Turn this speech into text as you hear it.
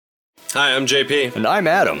Hi, I'm JP. And I'm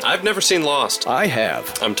Adam. I've never seen Lost. I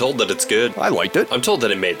have. I'm told that it's good. I liked it. I'm told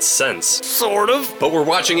that it made sense. Sort of. But we're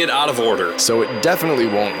watching it out of order. So it definitely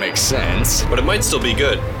won't make sense. But it might still be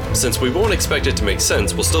good. Since we won't expect it to make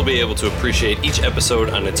sense, we'll still be able to appreciate each episode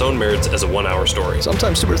on its own merits as a 1-hour story.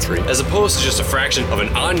 Sometimes 2 or 3. As opposed to just a fraction of an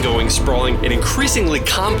ongoing, sprawling, and increasingly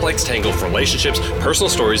complex tangle of relationships, personal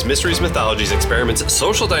stories, mysteries, mythologies, experiments,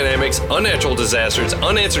 social dynamics, unnatural disasters,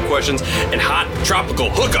 unanswered questions, and hot tropical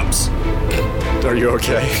hookups. Are you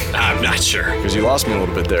okay? I'm not sure. Because you lost me a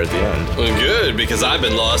little bit there at the end. Well, good, because I've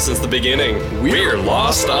been lost since the beginning. We're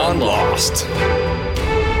Lost on Lost.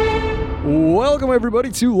 Welcome,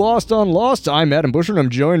 everybody, to Lost on Lost. I'm Adam Busher, and I'm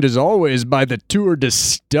joined, as always, by the Tour de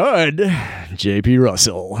Stud, JP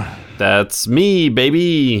Russell. That's me,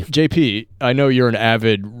 baby. JP, I know you're an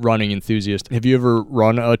avid running enthusiast. Have you ever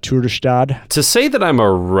run a Tour de Stud? To say that I'm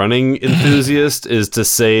a running enthusiast is to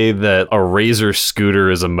say that a Razor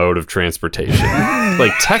scooter is a mode of transportation.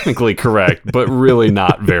 Like, technically correct, but really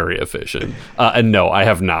not very efficient. And no, I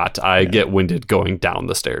have not. I get winded going down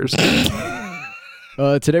the stairs.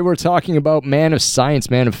 Today we're talking about Man of Science,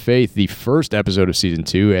 Man of Faith, the first episode of Season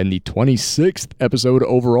 2, and the 26th episode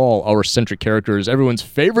overall. Our centric character is everyone's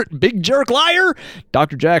favorite big jerk liar,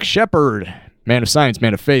 Dr. Jack Shepard. Man of Science,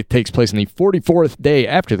 Man of Faith takes place on the 44th day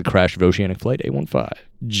after the crash of Oceanic Flight A15.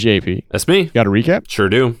 JP. That's me. Got a recap? Sure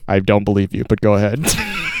do. I don't believe you, but go ahead.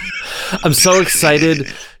 I'm so excited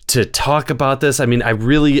to talk about this. I mean, I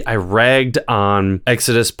ragged on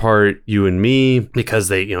Exodus part You and Me because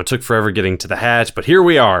they, took forever getting to the hatch, but here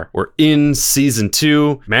we are. We're in season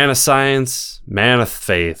 2, Man of Science, Man of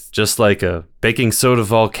Faith, just like a baking soda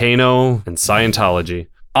volcano and Scientology.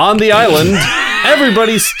 On the island,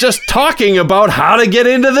 everybody's just talking about how to get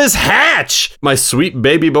into this hatch. My sweet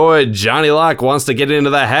baby boy, Johnny Locke, wants to get into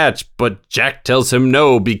the hatch, but Jack tells him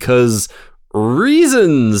no because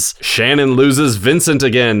reasons. Shannon loses Vincent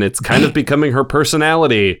again. It's kind of becoming her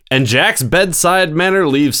personality. And Jack's bedside manner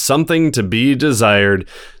leaves something to be desired.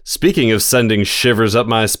 Speaking of sending shivers up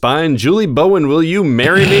my spine, Julie Bowen, will you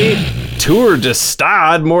marry me? Tour de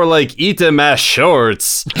Stade, more like eat my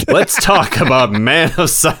shorts. Let's talk about Man of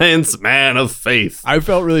Science, Man of Faith. I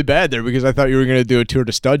felt really bad there because I thought you were going to do a Tour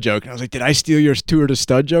de Stud joke. And I was like, did I steal your Tour de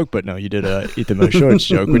Stud joke? But no, you did a eat my shorts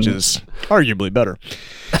joke, which is arguably better.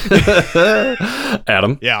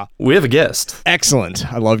 Adam, yeah, we have a guest.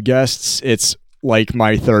 Excellent. I love guests. It's like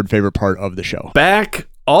my third favorite part of the show. Back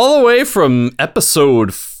all the way from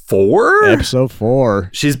episode 4? Episode 4.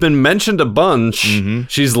 She's been mentioned a bunch. Mm-hmm.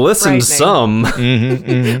 She's listened some. Mm-hmm,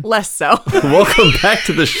 mm-hmm. Less so. Welcome back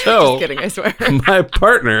to the show. Just kidding, I swear. My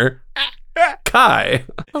partner, Kai.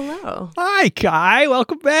 Hello. Hi, Kai.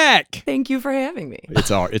 Welcome back. Thank you for having me.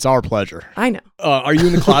 It's our pleasure. I know. Are you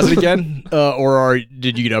in the closet again, or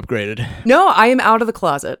did you get upgraded? No, I am out of the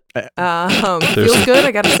closet. Feels good,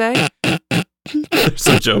 I gotta say. There's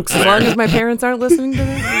some jokes as there. long as my parents aren't listening to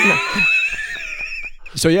this. No.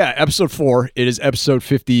 So yeah, episode 4, it is episode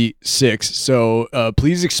 56. So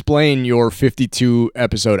please explain your 52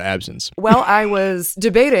 episode absence. Well, I was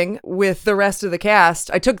debating with the rest of the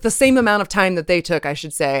cast. I took the same amount of time that they took, I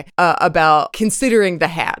should say, about considering the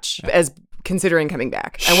hatch as considering coming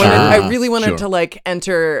back. I really wanted to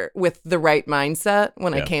enter with the right mindset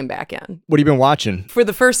when I came back in. What have you been watching? For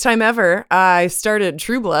the first time ever, I started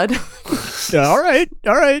True Blood. All right,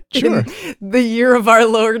 sure. In the year of our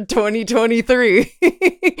Lord 2023.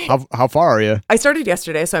 How far are you? I started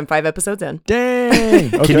yesterday, so I'm 5 episodes in.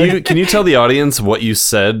 Dang. Okay. Can you tell the audience what you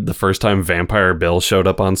said the first time Vampire Bill showed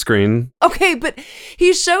up on screen? Okay, but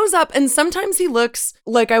he shows up and sometimes he looks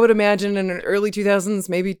like I would imagine in an early 2000s,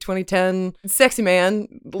 maybe 2010, sexy man,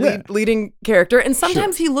 leading character. And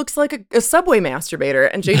sometimes he looks like a Subway masturbator.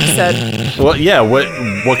 And JP said... Well, yeah,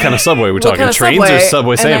 what kind of Subway? We're talking trains or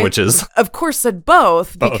Subway sandwiches? I, of course, said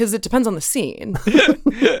both because it depends on the scene.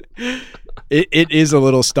 It is a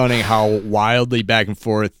little stunning how wildly back and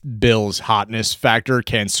forth Bill's hotness factor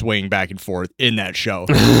can swing back and forth in that show.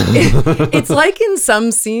 It's like in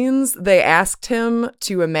some scenes, they asked him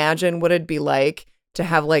to imagine what it'd be like to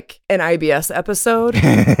have like an IBS episode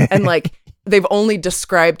and like they've only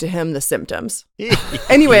described to him the symptoms.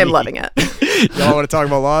 Anyway, I'm loving it. Y'all want to talk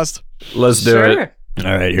about Lost? Let's do it.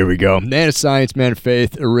 All right, here we go. Man of Science, Man of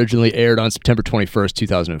Faith originally aired on September 21st,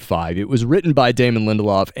 2005. It was written by Damon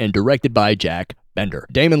Lindelof and directed by Jack Bender.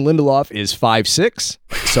 Damon Lindelof is 5'6",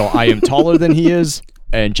 so I am taller than he is.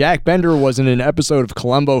 And Jack Bender was in an episode of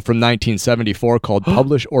Columbo from 1974 called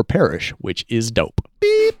Publish or Perish, which is dope.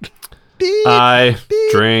 Beep. Beep. I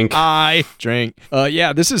drink.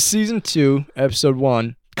 Yeah, this is season 2, episode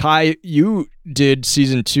 1. Kai, you did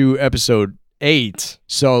season 2, episode 8.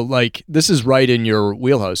 So, like, this is right in your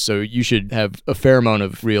wheelhouse. So you should have a fair amount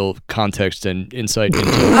of real context and insight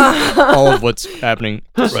into all of what's happening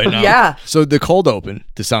right now. Yeah. So the cold open,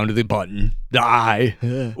 the sound of the button, the eye.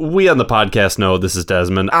 We on the podcast know this is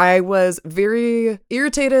Desmond. I was very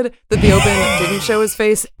irritated that the open didn't show his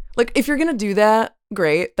face. Like, if you're going to do that,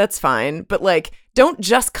 great, that's fine. But, like, don't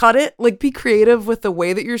just cut it. Like, be creative with the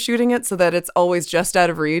way that you're shooting it so that it's always just out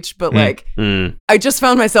of reach. But, like, I just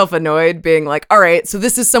found myself annoyed being like, all right, so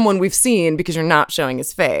this is someone we've seen because you're not showing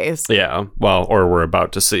his face. Yeah, well, or we're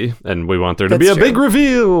about to see, and we want there to That's be a true. big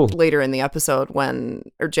reveal. Later in the episode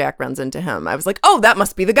or Jack runs into him, I was like, oh, that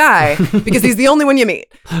must be the guy because he's the only one you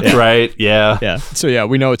meet. Yeah. Right, yeah. Yeah. So, yeah,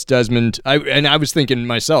 we know it's Desmond. I was thinking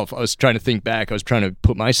myself, I was trying to think back. I was trying to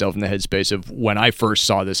put myself in the headspace of when I first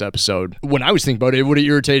saw this episode. When I was thinking about it, it would have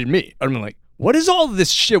irritated me. I'm like, what is all this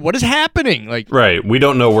shit? What is happening? Like, Right, we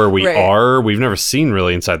don't know where we Right. are. We've never seen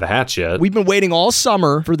really Inside the Hatch yet. we've been waiting all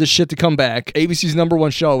summer for this shit to come back. ABC's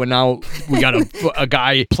 #1 show, and now we got a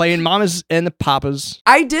guy playing Mamas and the Papas.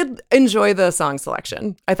 I did enjoy the song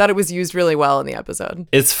selection. I thought it was used really well in the episode.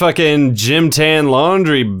 It's fucking gym tan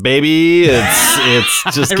laundry, baby.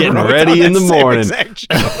 It's just getting ready in the morning.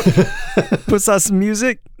 Puts on some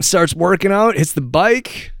music, starts working out, hits the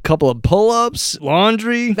bike, couple of pull-ups,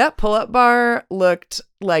 laundry. That pull-up bar looked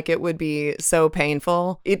like it would be so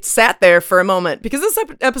painful. It sat there for a moment because this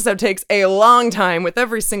episode takes a long time with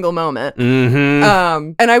every single moment.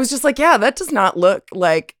 Mm-hmm. And I was just like, yeah, that does not look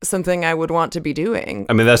like something I would want to be doing.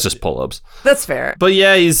 I mean, that's just pull-ups. That's fair. But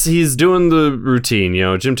yeah, he's doing the routine,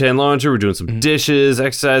 gym tan laundry, we're doing some dishes,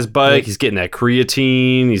 exercise bike, he's getting that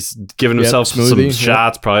creatine, he's giving himself some smoothie,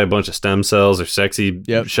 shots, probably a bunch of stem cells or sexy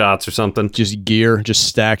shots or something. Just gear, just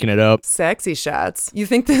stacking it up. Sexy shots. You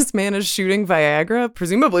think this man is shooting Viagra,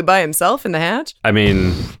 presumably by himself in the hatch? I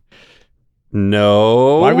mean,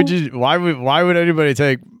 no. Why would anybody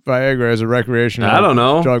take Viagra as a recreational I don't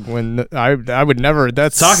know. drug when I would never.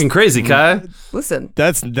 That's Talking crazy, Kai. Listen,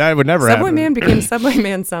 that would never Subway happen. Man became Subway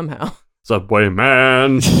Man somehow. Subway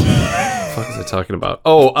man. What the fuck is I talking about?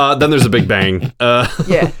 Oh, then there's a big bang.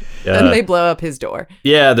 Yeah. Then they blow up his door.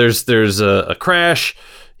 Yeah, there's a crash.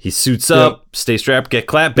 He suits up, stay strapped, get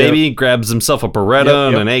clapped, baby. Grabs himself a Beretta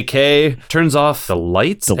and an AK. Turns off the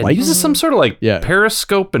lights. And uses some sort of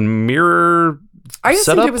periscope and mirror. I assumed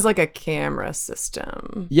setup? it was like a camera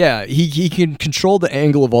system. Yeah, he can control the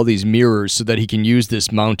angle of all these mirrors so that he can use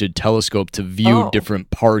this mounted telescope to view different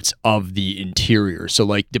parts of the interior. So,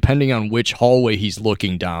 like, depending on which hallway he's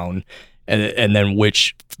looking down and then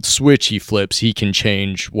which switch he flips, he can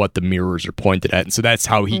change what the mirrors are pointed at. And so that's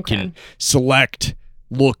how he can select,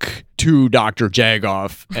 look to Dr.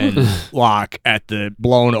 Jagoff and Locke at the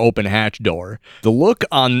blown open hatch door. The look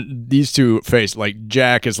on these two faces, like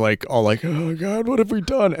Jack is like, all like, oh God, what have we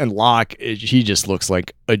done? And Locke, he just looks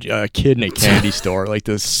like a kid in a candy store. Like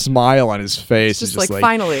the smile on his face It's is just just like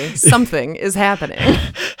finally something is happening.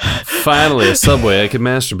 Finally, a Subway I can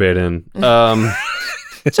masturbate in.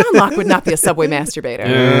 John Locke would not be a Subway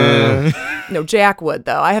masturbator. No, Jack would,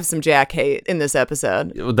 though. I have some Jack hate in this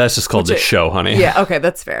episode. That's just called the show, honey. Yeah, okay,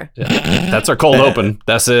 that's fair. Yeah. That's our cold open.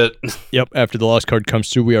 That's it. Yep, after the lost card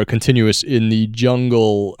comes through, we are continuous in the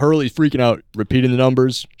jungle. Hurley's freaking out, repeating the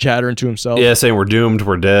numbers, chattering to himself. Yeah, saying we're doomed,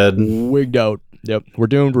 we're dead. Wigged out. Yep, we're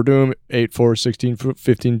doomed. 8, 4, 16,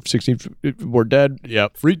 15, 16, we're dead.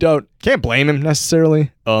 Yep, freaked out. Can't blame him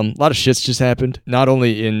necessarily. A lot of shit's just happened. Not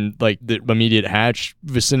only in like the immediate hatch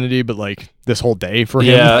vicinity, but like this whole day for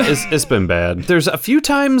him. Yeah, it's been bad. There's a few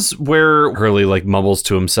times where Hurley like mumbles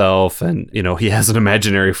to himself and, he has an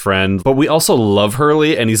imaginary friend, but we also love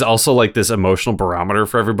Hurley and he's also like this emotional barometer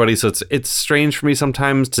for everybody. So it's strange for me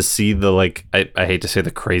sometimes to see the like, I hate to say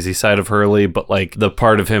the crazy side of Hurley, but like the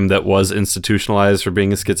part of him that was institutionalized for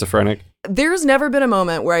being a schizophrenic. There's never been a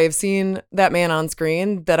moment where I've seen that man on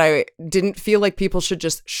screen that I didn't feel like people should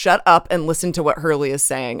just shut up and listen to what Hurley is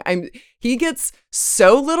saying. He gets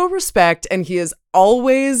so little respect and he is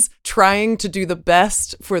always trying to do the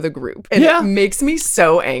best for the group. And it makes me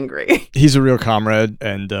so angry. He's a real comrade,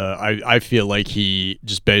 and I feel like he,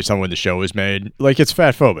 just based on when the show was made, like it's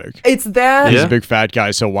fat phobic. It's that. He's a big fat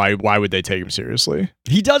guy, so why would they take him seriously?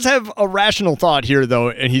 He does have a rational thought here,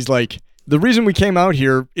 though, and he's like, the reason we came out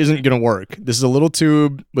here isn't going to work. This is a little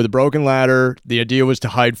tube with a broken ladder. The idea was to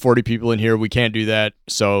hide 40 people in here. We can't do that.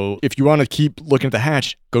 So if you want to keep looking at the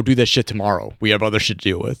hatch, go do that shit tomorrow. We have other shit to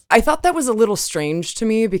deal with. I thought that was a little strange to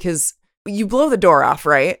me because you blow the door off,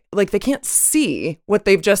 right? Like they can't see what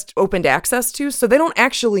they've just opened access to. So they don't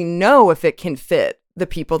actually know if it can fit the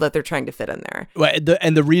people that they're trying to fit in there. Well,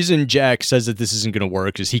 the reason Jack says that this isn't going to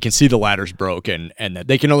work is he can see the ladder's broken and that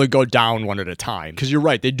they can only go down one at a time. Because you're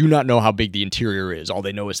right, they do not know how big the interior is. All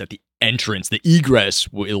they know is that the entrance, the egress,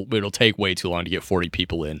 it'll take way too long to get 40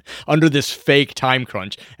 people in under this fake time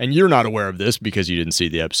crunch. And you're not aware of this because you didn't see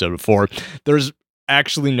the episode before. There's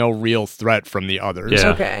actually no real threat from the others.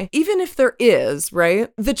 Yeah. Okay. Even if there is, right?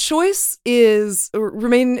 The choice is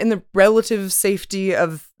remain in the relative safety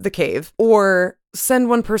of the cave or send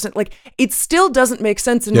one person. Like, it still doesn't make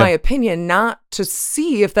sense, in my opinion, not to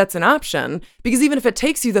see if that's an option. Because even if it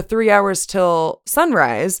takes you the 3 hours till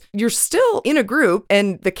sunrise, you're still in a group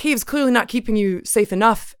and the cave's clearly not keeping you safe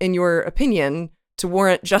enough, in your opinion, to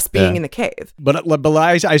warrant just being in the cave. But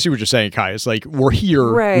I see what you're saying, Kai. It's like, we're here,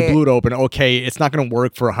 Right. we blew it open. Okay, it's not going to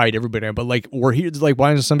work for a hide everybody, but like, we're here. It's like,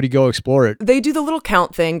 why doesn't somebody go explore it? They do the little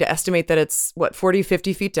count thing to estimate that it's, 40,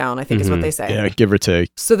 50 feet down, I think is what they say. Yeah, give or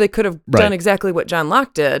take. So they could have done exactly what John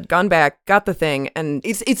Locke did, gone back, got the thing. And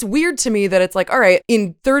it's weird to me that it's like, all right,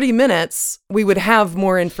 in 30 minutes, we would have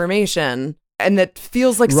more information. And that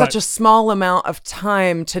feels like such a small amount of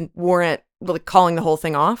time to warrant like calling the whole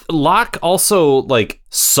thing off. Locke also like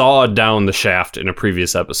sawed down the shaft in a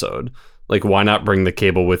previous episode. Like, why not bring the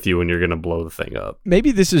cable with you when you're going to blow the thing up?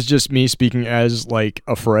 Maybe this is just me speaking as like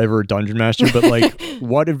a forever dungeon master, but like,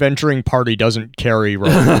 what adventuring party doesn't carry rope?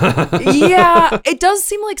 Yeah, it does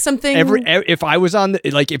seem like something. If I was on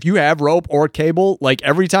if you have rope or cable, like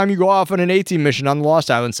every time you go off on an A-team mission on the Lost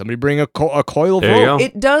Island, somebody bring a coil of There you rope. go.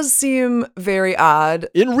 It does seem very odd.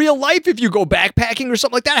 In real life, if you go backpacking or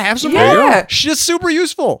something like that, have some Yeah. rope. It's just super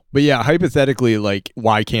useful. But yeah, hypothetically, like,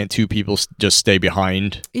 why can't two people just stay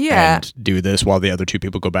behind? Yeah. And do this while the other two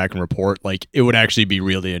people go back and report? Like, it would actually be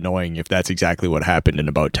really annoying if that's exactly what happened in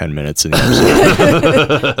about 10 minutes in the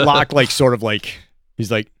episode. Locke,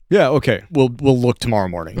 he's like, yeah, okay, we'll look tomorrow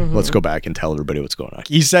morning. Let's go back and tell everybody what's going on.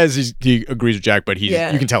 He says he agrees with Jack, but you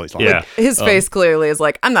can tell he's lying. Yeah. His face clearly is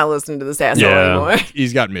like, I'm not listening to this asshole anymore.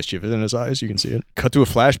 He's got mischief in his eyes. You can see it. Cut to a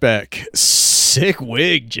flashback. Sick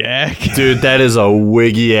wig, Jack. Dude, that is a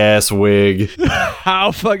wiggy ass wig.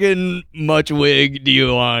 How fucking much wig do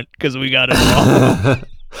you want? Because we got it all.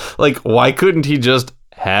 Like, why couldn't he just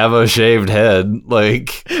have a shaved head?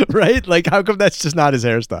 Like, right? Like, how come that's just not his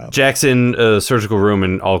hairstyle? Jack's in a surgical room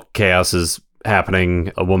and all chaos is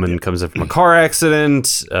happening. A woman comes in from a car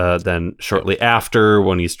accident. Then shortly after,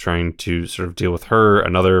 when he's trying to sort of deal with her,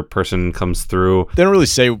 another person comes through. They don't really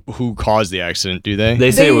say who caused the accident, do they?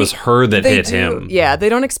 They say it was her that hit him. Yeah, they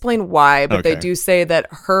don't explain why, but they Okay. do say that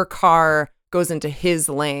her car goes into his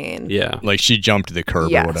lane. Yeah. Like, she jumped the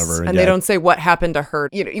curb or whatever. And they don't say what happened to her,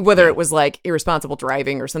 whether it was like irresponsible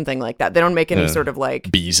driving or something like that. They don't make any sort of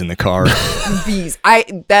like bees in the car. bees.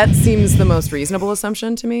 That seems the most reasonable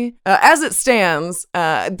assumption to me. As it stands,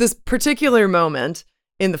 this particular moment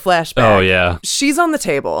in the flashback. Oh, yeah. She's on the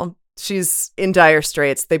table. She's in dire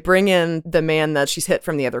straits. They bring in the man that she's hit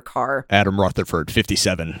from the other car. Adam Rutherford,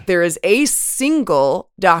 57. There is a single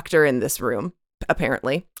doctor in this room,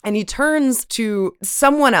 apparently. And he turns to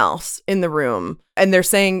someone else in the room and they're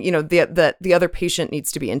saying, the other patient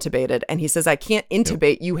needs to be intubated. And he says, I can't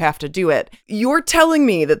intubate. You have to do it. You're telling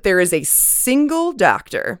me that there is a single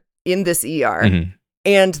doctor in this ER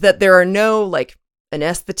and that there are no like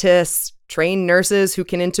anesthetists, trained nurses who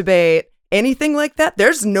can intubate, anything like that?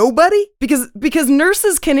 There's nobody? Because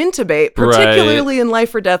nurses can intubate, particularly in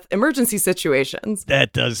life or death emergency situations.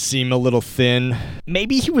 That does seem a little thin.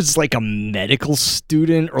 Maybe he was like a medical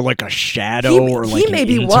student or like a shadow or like an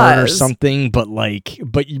maybe intern or was. something, but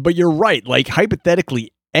you're right. Like,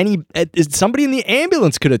 hypothetically, somebody in the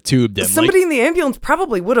ambulance could have tubed him. Somebody in the ambulance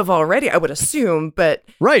probably would have already, I would assume, but...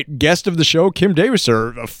 Right. Guest of the show, Kim Davis,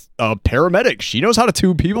 a paramedic. She knows how to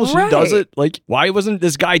tube people. She does it. Like, why wasn't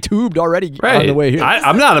this guy tubed already on the way here?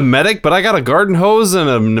 I'm not a medic, but I got a garden hose and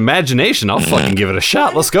an imagination. I'll fucking give it a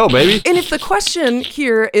shot. Let's go, baby. And if the question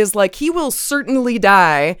here is like, he will certainly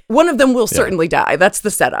die, one of them will certainly die. That's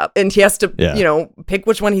the setup. And he has to, pick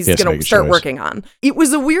which one he's going to start working on. It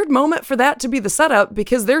was a weird moment for that to be the setup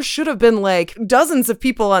because there should have been like dozens of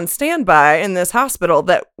people on standby in this hospital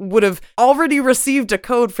that would have already received a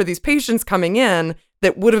code for these patients coming in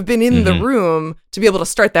that would have been in the room to be able to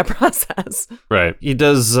start that process. Right. He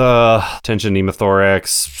does tension pneumothorax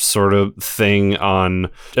sort of thing on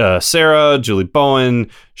Sarah, Julie Bowen.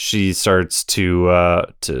 She starts to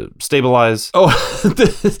stabilize. Oh,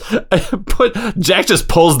 Jack just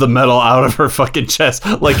pulls the metal out of her fucking chest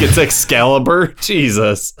like it's Excalibur.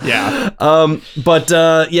 Jesus. Yeah.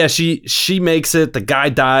 She makes it. The guy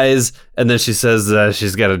dies, and then she says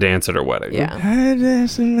she's got to dance at her wedding. Yeah.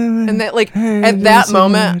 And that, like, at that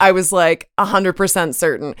moment, I was like 100%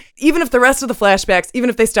 certain. Even if the rest of the flashbacks, even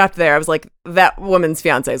if they stopped there, I was like, that woman's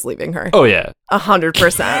fiance is leaving her. Oh, yeah.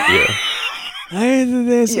 100%. Yeah.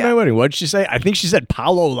 This is my wedding. What did she say? I think she said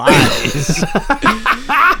Paulo lies.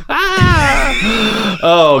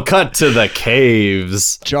 Oh, cut to the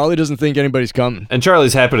caves. Charlie doesn't think anybody's coming. And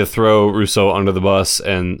Charlie's happy to throw Rousseau under the bus,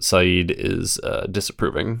 and Saeed is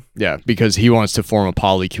disapproving. Yeah, because he wants to form a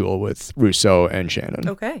polycule with Rousseau and Shannon.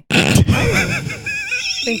 Okay.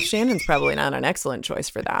 I think Shannon's probably not an excellent choice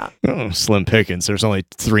for that. Oh, slim pickings. There's only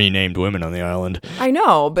 3 named women on the island. I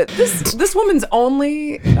know, but this woman's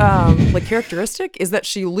only characteristic is that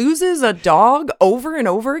she loses a dog over and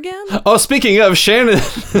over again. Oh, speaking of, Shannon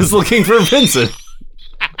is looking for Vincent.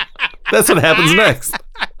 That's what happens next.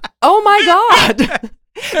 Oh my God.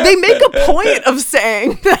 They make a point of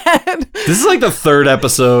saying that. This is like the 3rd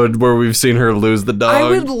episode where we've seen her lose the dog. I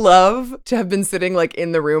would love to have been sitting like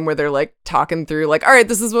in the room where they're like talking through like, all right,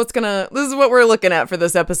 this is what we're looking at for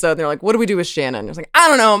this episode. And they're like, what do we do with Shannon? I was like, I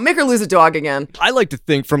don't know, make her lose a dog again. I like to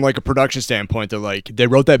think from like a production standpoint, they're like, they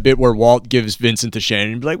wrote that bit where Walt gives Vincent to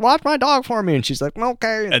Shannon and be like, watch my dog for me. And she's like,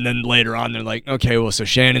 okay. And then later on, they're like, okay, well, so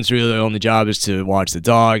Shannon's really the only job is to watch the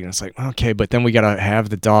dog. And it's like, okay, but then we got to have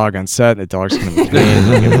the dog on set. And the dog's going to be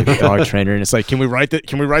like a dog trainer. And it's like, can we write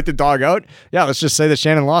the dog out? Yeah, let's just say that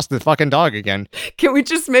Shannon lost the fucking dog again. Can we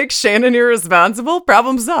just make Shannon irresponsible?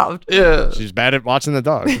 Problem solved. Yeah. She's bad at watching the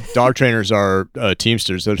dog. Dog trainers are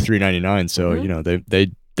Teamsters. They're $3.99. So, you know,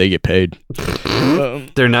 they get paid.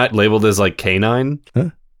 They're not labeled as like canine, huh?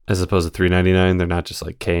 As opposed to $3.99. They're not just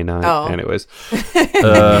like canine. Oh. Anyways.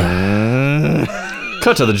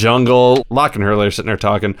 Cut to the jungle. Locke and Hurley are sitting there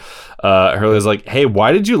talking. Hurley's like, hey,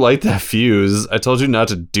 why did you light that fuse? I told you not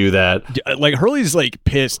to do that. Like, Hurley's like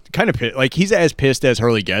pissed, kind of pissed. Like, he's as pissed as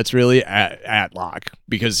Hurley gets, really, at Locke.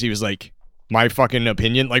 Because he was like, my fucking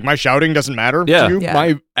opinion, like, my shouting doesn't matter to you. Yeah.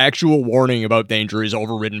 My actual warning about danger is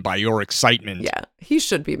overridden by your excitement. Yeah, he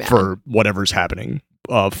should be mad. For whatever's happening.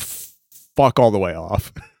 Fuck all the way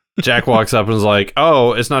off. Jack walks up and is like,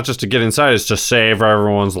 oh, it's not just to get inside, it's to save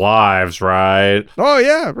everyone's lives, right? Oh,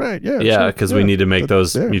 yeah, right, yeah. Yeah, because we need to make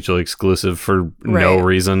those mutually exclusive for no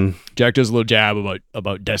reason. Jack does a little jab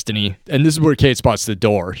about destiny. And this is where Kate spots the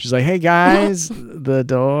door. She's like, hey, guys, the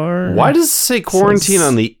door. Why does it say quarantine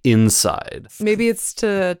on the inside? Maybe it's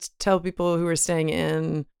to tell people who are staying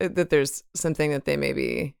in that there's something that they may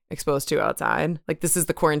be exposed to outside. Like, this is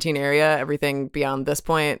the quarantine area. Everything beyond this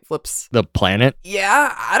point flips. The planet?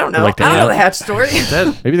 Yeah, I don't know. Like I don't know the hatch story.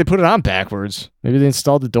 Maybe they put it on backwards. Maybe they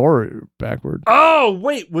installed the door backward. Oh,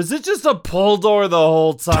 wait, was it just a pull door the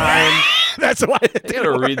whole time? That's why. I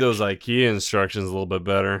gotta read those IKEA instructions a little bit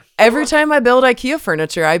better. Every time I build IKEA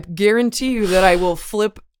furniture, I guarantee you that I will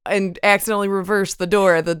flip and accidentally reverse the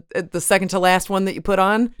door, the second to last one that you put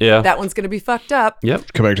on. Yeah. That one's going to be fucked up.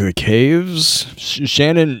 Yep. Come back to the caves.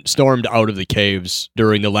 Shannon stormed out of the caves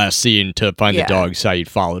during the last scene to find the dog. Saeed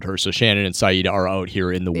followed her. So Shannon and Saeed are out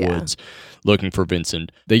here in the woods looking for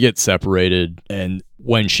Vincent. They get separated, and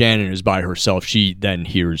when Shannon is by herself, she then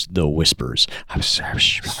hears the whispers.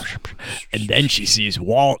 And then she sees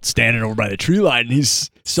Walt standing over by the tree line, and he's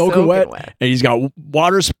soaking wet, and he's got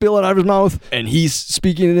water spilling out of his mouth, and he's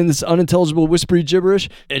speaking in this unintelligible whispery gibberish,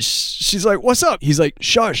 and she's like, what's up? He's like,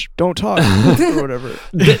 shush, don't talk, or whatever.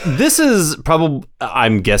 This is probably,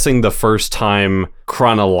 I'm guessing, the first time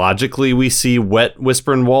chronologically we see Wet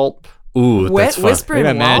Whisperin' Walt. Ooh, Wet that's fun.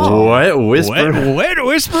 Whisperin' Walt. Wet Whisperin'. Wet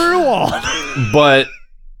Whisperin' Walt. But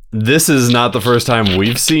this is not the first time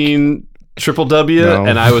we've seen Triple W,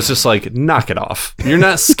 and I was just like, knock it off. You're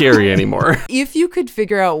not scary anymore. If you could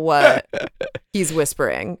figure out what he's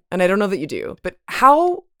whispering, and I don't know that you do, but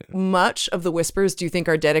how much of the whispers do you think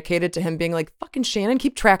are dedicated to him being like, fucking Shannon,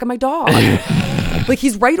 keep track of my dog? Like,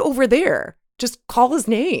 he's right over there. Just call his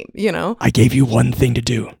name, you know? I gave you one thing to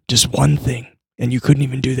do. Just one thing. And you couldn't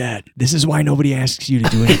even do that. This is why nobody asks you to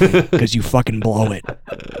do anything, because you fucking blow it.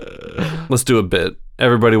 Let's do a bit.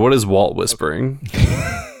 Everybody, what is Walt whispering?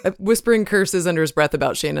 Whispering curses under his breath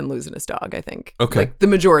about Shannon losing his dog, I think. Okay. Like, the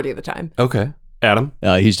majority of the time. Okay. Adam?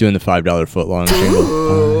 He's doing the $5 footlong jingle.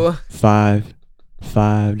 Ooh. $5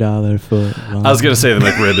 footlong. I was going to say the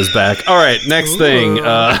McRib is back. All right, next thing.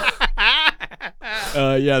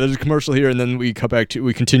 There's a commercial here, and then we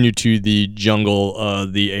continue to the jungle.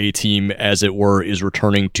 The A-team, as it were, is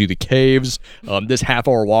returning to the caves. This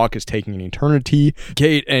half-hour walk is taking an eternity.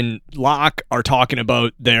 Kate and Locke are talking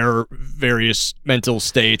about their various mental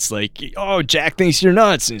states, like, oh, Jack thinks you're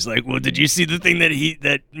nuts. And he's like, well, did you see the thing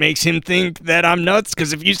that makes him think that I'm nuts?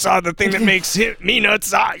 Because if you saw the thing that makes me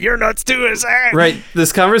nuts, you're nuts too. Right.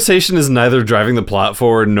 This conversation is neither driving the plot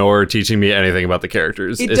forward nor teaching me anything about the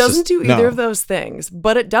characters. It doesn't do either of those things. things,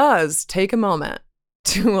 but it does take a moment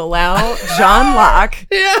to allow John Locke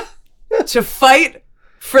to fight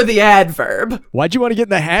for the adverb. Why'd you want to get in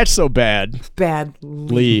the hatch so bad?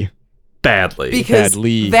 Badly. Badly. Because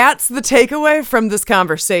Badly. that's the takeaway from this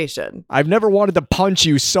conversation. I've never wanted to punch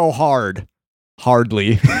you so hard.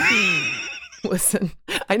 Hardly. Listen,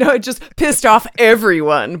 I know I just pissed off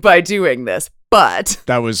everyone by doing this, but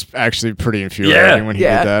That was actually pretty infuriating when he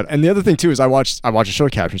Yeah. did that. And the other thing too is I watched a show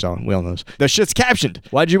with captions on. We all know this. The shit's captioned.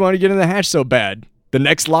 Why'd you want to get in the hatch so bad? The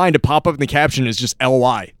next line to pop up in the caption is just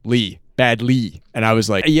L-Y, Lee. Badly. And I was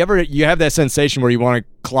like, you have that sensation where you want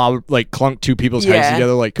to clunk two people's heads Yeah.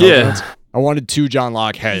 together like Yeah. coconuts? I wanted two John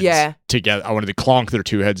Locke heads together. I wanted to clonk their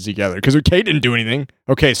two heads together because Kate didn't do anything.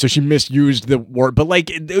 Okay, so she misused the word, but like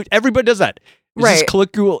everybody does that. It's Right. just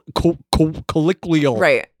colloquial.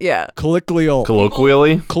 right, yeah. Colloquial.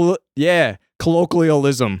 Colloquially.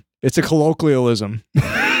 Colloquialism. It's a colloquialism.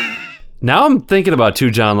 Now I'm thinking about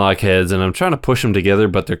two John Locke heads, and I'm trying to push them together,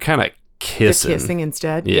 but they're kind of kissing. They're kissing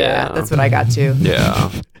instead. Yeah. That's what I got too. Yeah.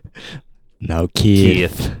 No,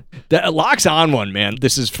 Keith. The Locke's on one, man.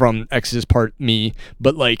 This is from Exodus Part Me,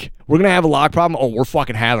 but like, we're gonna have a Locke problem. Oh, we're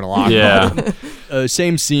fucking having a Locke problem.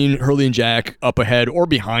 Same scene, Hurley and Jack up ahead or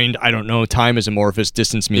behind. I don't know. Time is amorphous.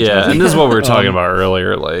 Distance means Yeah. nothing. And this is what we were talking about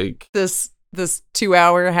earlier. Like, This 2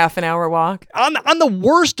 hour, half an hour walk. On the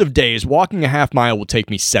worst of days, walking a half mile will take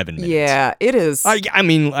me 7 minutes. Yeah, it is. I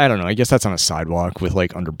mean, I don't know. I guess that's on a sidewalk with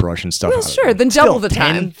like underbrush and stuff. Well, I don't sure, know. then double Still, the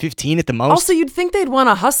 10, time. 15 at the most. Also, you'd think they'd want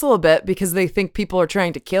to hustle a bit because they think people are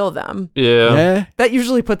trying to kill them. yeah. yeah. That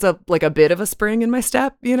usually puts up like a bit of a spring in my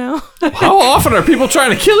step, you know? How often are people trying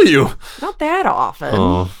to kill you? Not that often.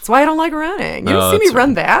 Oh. That's why I don't like running. You Oh, don't see me that's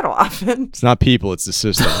run that often. It's not people, it's the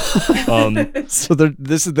system. So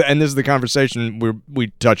this is the conversation we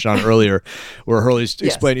touched on earlier, where Hurley's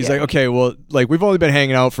explaining. He's like, okay, well, like we've only been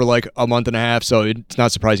hanging out for like a month and a half, so it's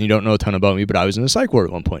not surprising you don't know a ton about me. But I was in a psych ward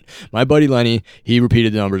at one point. My buddy Lenny, he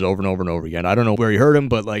repeated the numbers over and over and over again. I don't know where he heard them,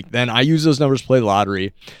 but like then I used those numbers to play the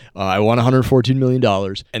lottery. I won $114 million,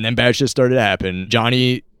 and then bad shit started to happen.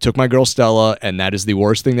 Johnny took my girl Stella, and that is the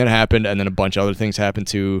worst thing that happened. And then a bunch of other things happened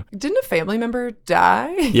too. Didn't a family member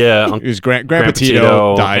die? Yeah. It was Grandpa Tito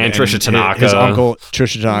Tito died, and Trisha Tanaka. His uncle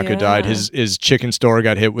Trisha Tanaka Yeah. died. His chicken store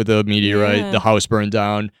got hit with a meteorite. Yeah. The house burned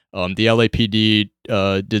down. The LAPD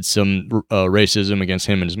did some racism against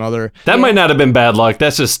him and his mother. That might not have been bad luck.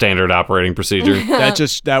 That's just standard operating procedure.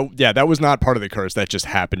 That was not part of the curse. That just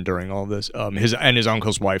happened during all of this. His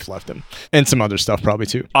uncle's wife left him, and some other stuff probably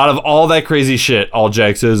too. Out of all that crazy shit, all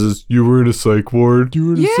Jack says is, "You were in a psych ward. You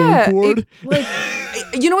were in a psych ward."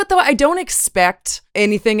 You know what though? I don't expect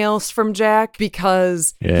anything else from Jack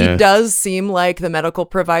because Yeah. he does seem like the medical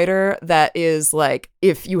provider that is like,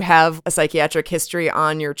 if you have a psychiatric history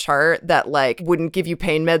on your chart, that like wouldn't give you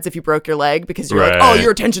pain meds if you broke your leg because you're like, oh, Right.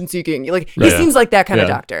 you're attention seeking. Like he Right. seems like that kind of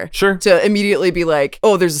Yeah. doctor. Sure. To immediately be like,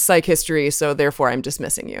 oh, there's a psych history, so therefore I'm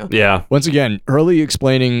dismissing you. Yeah. Once again, Hurley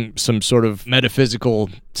explaining some sort of metaphysical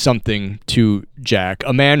something to Jack,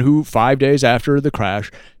 a man who 5 days after the crash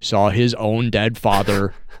saw his own dead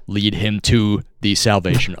father lead him to the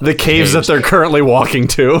salvation of The caves that they're currently walking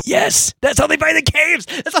to. Yes, that's how they find the caves.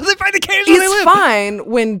 That's how they find the caves where they It's live. fine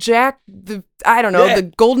when Jack, the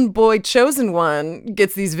golden boy chosen one,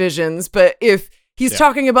 gets these visions, but if he's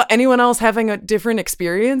talking about anyone else having a different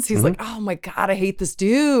experience, he's like, oh my God, I hate this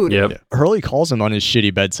dude. Yep. Hurley calls him on his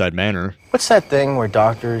shitty bedside manner. What's that thing where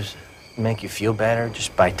doctors make you feel better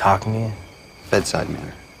just by talking to you? Bedside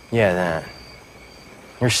manner. Yeah, that.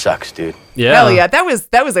 Yours sucks, dude. Yeah. Hell yeah, that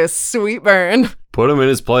was a sweet burn. Put him in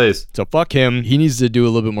his place. So fuck him. He needs to do a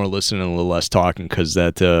little bit more listening and a little less talking because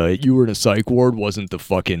that you were in a psych ward wasn't the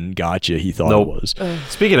fucking gotcha he thought Nope. it was.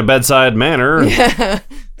 Speaking of bedside manner,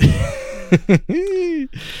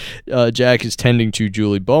 Jack is tending to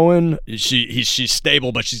Julie Bowen. She's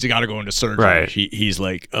stable, but she's got to go into surgery. Right. He's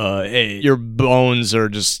like, hey, your bones are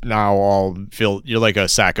just now all filled. You're like a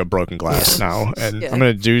sack of broken glass now, and Yeah. I'm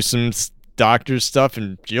gonna do some doctor stuff,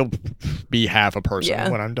 and you'll be half a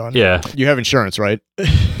person when I'm done. Yeah. You have insurance, right?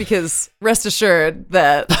 Because rest assured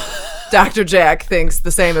that Dr. Jack thinks the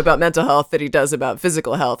same about mental health that he does about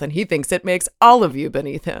physical health, and he thinks it makes all of you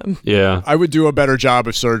beneath him. yeah. I would do a better job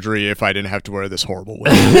of surgery if I didn't have to wear this horrible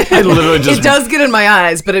wig. I literally just It does get in my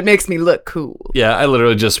eyes, but it makes me look cool. Yeah, I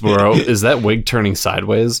literally just wrote, is that wig turning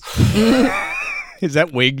sideways? Is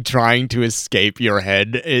that wig trying to escape your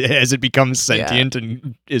head as it becomes sentient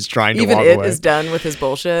and is trying to Even walk it away? is done with his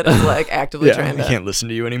bullshit. It's like actively trying to. I can't listen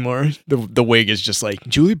to you anymore. The wig is just like,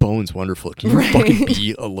 Julie Bowen's wonderful. Can you fucking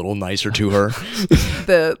be a little nicer to her?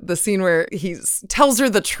 The scene where he tells her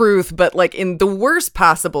the truth, but like in the worst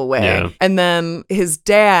possible way. Yeah. And then his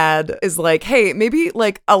dad is like, hey, maybe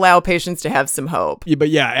like allow Patience to have some hope. Yeah, but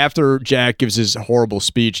yeah, after Jack gives his horrible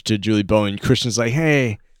speech to Julie Bowen, Christian's like,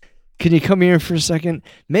 hey, can you come here for a second?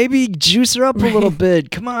 Maybe juice her up a little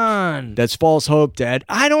bit. Come on. That's false hope, Dad.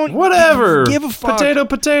 I don't give a fuck.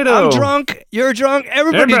 Potato. I'm drunk. You're drunk.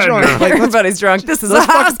 Everybody's drunk. Like, Everybody's drunk. This is a let's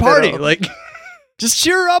fucking hospital. party. Like, just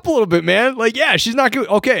cheer her up a little bit, man. Like, yeah, she's not good.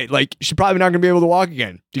 Okay, like, she's probably not going to be able to walk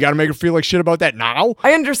again. You got to make her feel like shit about that now?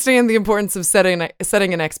 I understand the importance of setting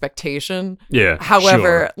an expectation. Yeah.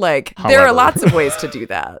 However, there are lots of ways to do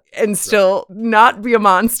that and still not be a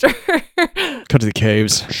monster. Cut to the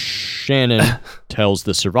caves. Shannon tells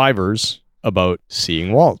the survivors about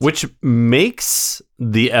seeing Walt. Which makes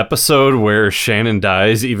the episode where Shannon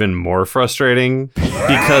dies even more frustrating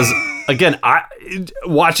because, again,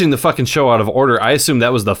 watching the fucking show out of order, I assumed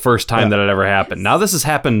that was the first time that it ever happened. Now this has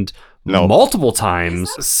happened multiple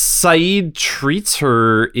times. Saeed treats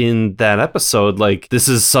her in that episode like this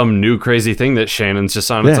is some new crazy thing that Shannon's just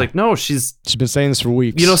on. It's like, no, she's been saying this for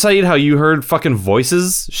weeks. You know, Saeed, how you heard fucking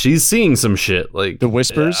voices? She's seeing some shit. Like the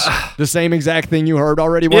whispers, the same exact thing you heard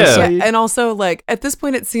already. Yeah. And also, like, at this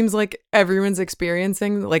point, it seems like everyone's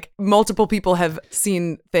experiencing, like, multiple people have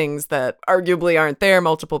seen things that arguably aren't there.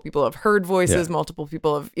 Multiple people have heard voices. Multiple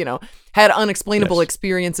people have, had unexplainable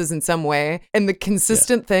experiences in some way. And the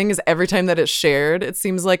consistent thing is every time that it's shared, it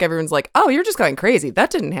seems like everyone's like, oh, you're just going crazy. That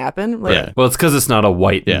didn't happen. Like, well, it's because it's not a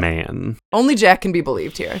white man. Only Jack can be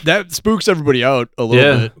believed here. That spooks everybody out a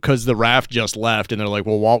little bit because the raft just left and they're like,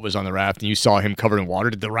 well, Walt was on the raft and you saw him covered in water.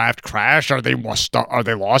 Did the raft crash? Are they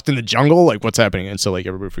lost in the jungle? Like, what's happening? And so, like,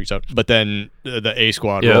 everybody freaks out. But then the A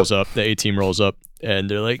squad rolls up, the A team rolls up, and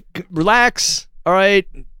they're like, relax. All right,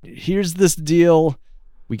 here's this deal.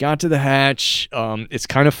 We got to the hatch. It's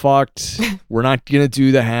kind of fucked. We're not going to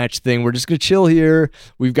do the hatch thing. We're just going to chill here.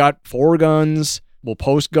 We've got 4 guns. We'll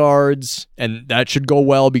post guards, and that should go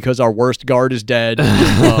well because our worst guard is dead.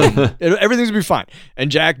 Everything's going to be fine. And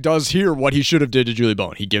Jack does hear what he should have did to Julie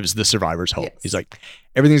Bowen. He gives the survivors hope. Yes. He's like,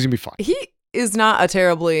 everything's going to be fine. He is not a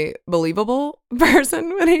terribly believable person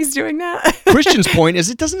when he's doing that. Christian's point is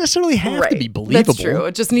it doesn't necessarily have to be believable. That's true.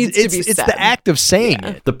 It just needs to be said. It's the act of saying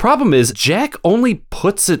it. The problem is Jack only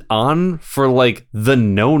puts it on for like the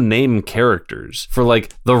no-name characters, for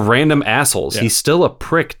like the random assholes. He's still a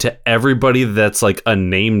prick to everybody that's like a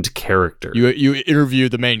named character. You interview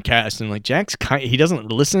the main cast and like Jack's he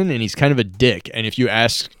doesn't listen and he's kind of a dick. And if you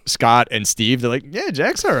ask Scott and Steve, they're like, yeah,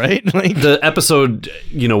 Jack's all right. Like, the episode,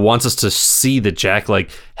 wants us to see that Jack like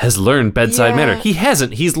has learned bedside manner. He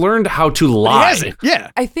hasn't. He's learned how to lie. Yeah.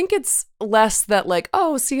 I think it's less that like,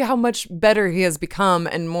 oh, see how much better he has become,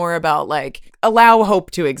 and more about like allow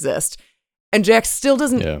hope to exist. And Jack still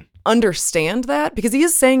doesn't understand that because he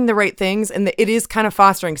is saying the right things and it is kind of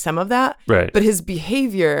fostering some of that. Right. But his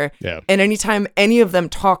behavior and anytime any of them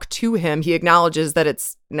talk to him, he acknowledges that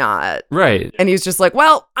it's not. Right. And he's just like,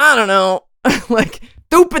 well, I don't know. Like,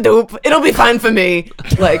 doop-a-doop. It'll be fine for me.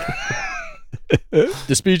 Like...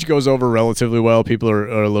 The speech goes over relatively well. People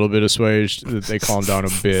are a little bit assuaged. They calm down a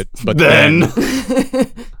bit. But then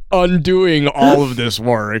undoing all of this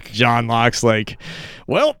work, John Locke's like,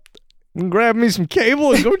 well, grab me some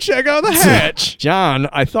cable and go check out the hatch. John,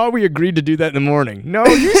 I thought we agreed to do that in the morning. No,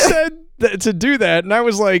 you said to do that. And I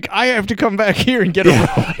was like, I have to come back here and get a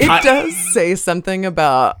rope. It does say something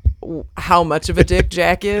about how much of a dick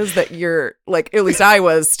Jack is that you're like, at least I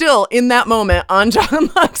was still in that moment on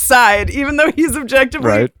John Locke's side, even though he's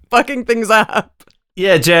objectively fucking things up.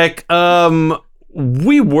 Yeah, Jack,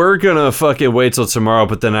 we were gonna fucking wait till tomorrow,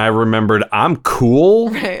 but then I remembered I'm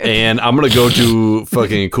cool and I'm gonna go do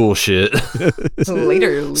fucking cool shit.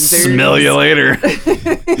 Later, losers. Smell you later.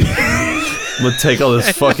 I'm gonna take all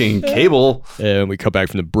this fucking cable. And we come back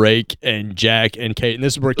from the break, and Jack and Kate, and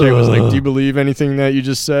this is where Kate was like, do you believe anything that you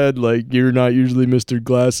just said? Like, you're not usually Mr.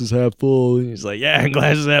 Glasses half full. And he's like, yeah,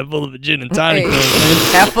 glasses half full of a gin and tonic.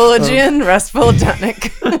 Half full of gin, rest full of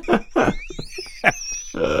tonic.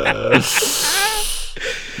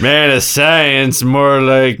 Man of science, more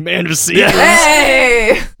like man of secrets.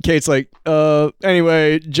 Hey! Kate's like,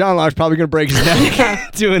 anyway, John Locke's probably going to break his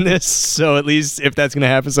neck doing this. So at least if that's going to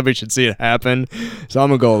happen, somebody should see it happen. So I'm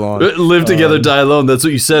going to go along. Live together, die alone. That's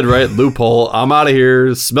what you said, right? Loophole. I'm out of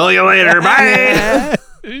here. Smell you later. Bye.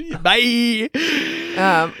 Bye.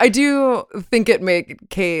 I do think it make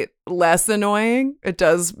Kate less annoying. It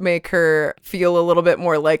does make her feel a little bit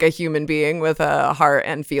more like a human being with a heart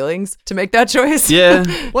and feelings to make that choice. Yeah.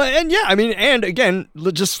 Well, and yeah, I mean, and again,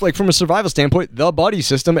 just like from a survival standpoint, the buddy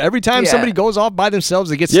system, every time somebody goes off by themselves,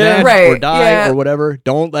 they get snatched or die or whatever,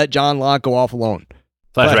 don't let John Locke go off alone.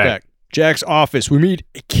 Flashback. Jack's office. We meet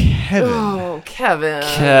Kevin. Oh,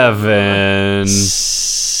 Kevin.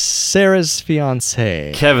 Sarah's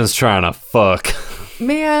fiance. Kevin's trying to fuck.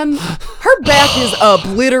 Man, her back is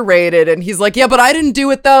obliterated, and he's like, yeah, but I didn't do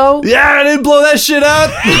it, though. Yeah, I didn't blow that shit out.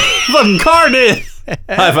 Fucking car did.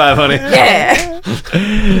 High five, honey. Yeah.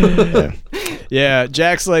 Yeah,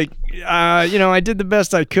 Jack's like, I did the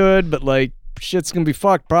best I could, but like, shit's gonna be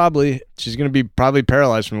fucked probably. She's gonna be probably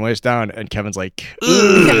paralyzed from the waist down. And Kevin's like,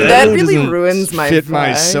 that really ruins my fit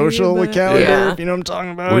my social calendar. Yeah. You know what I'm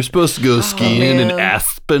talking about? We're supposed to go skiing in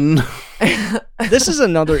Aspen. This is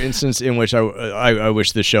another instance in which I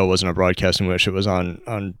wish the show wasn't a broadcast, in which it was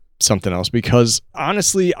on something else, because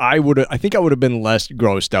honestly, I think I would have been less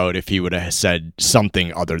grossed out if he would have said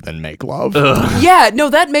something other than make love. Yeah, no,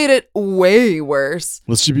 that made it way worse.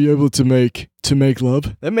 Will she be able to make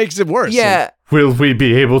love? That makes it worse. Yeah. Will we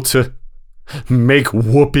be able to make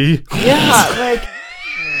whoopee? Yeah, like,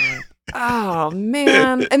 oh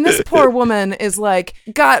man. And this poor woman is like,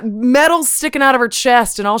 got metal sticking out of her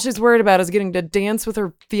chest, and all she's worried about is getting to dance with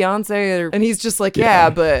her fiance. And he's just like, yeah,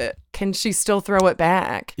 but can she still throw it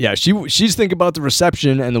back? Yeah, she's thinking about the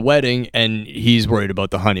reception and the wedding, and he's worried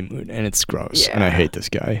about the honeymoon, and it's gross. Yeah. And I hate this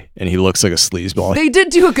guy, and he looks like a sleazeball. They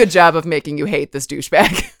did do a good job of making you hate this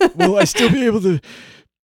douchebag. Will I still be able to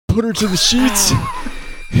put her to the sheets?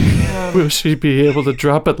 Will she be able to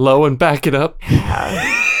drop it low and back it up?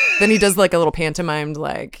 Then he does like a little pantomimed,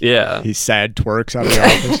 like, Yeah. He sad twerks out of the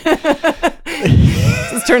office.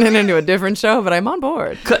 this is turning into a different show, but I'm on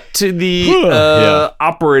board. Cut to the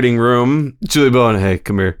operating room. Julie Bowen, hey,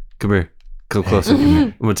 come here. Come closer.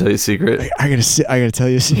 I'm gonna tell you a secret. I gotta tell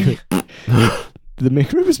you a secret. The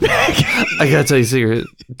McRib is back. I gotta tell you a secret.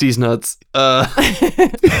 These nuts.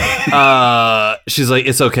 She's like,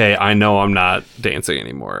 it's okay. I know I'm not dancing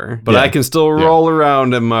anymore, but I can still roll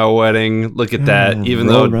around at my wedding. Look at that. Even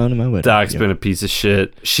though Doc's been a piece of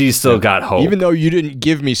shit, she's still got hope. Even though you didn't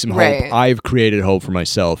give me some hope, I've created hope for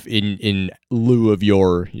myself in lieu of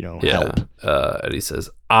your, help. And he says,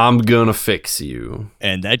 I'm gonna fix you.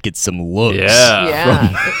 And that gets some looks.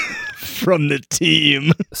 Yeah. From the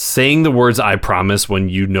team. Saying the words I promise when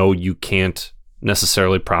you know you can't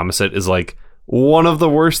necessarily promise it is like one of the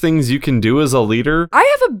worst things you can do as a leader.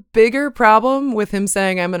 I have a bigger problem with him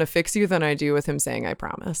saying I'm going to fix you than I do with him saying I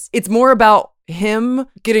promise. It's more about him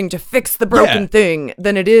getting to fix the broken thing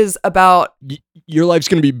than it is about your life's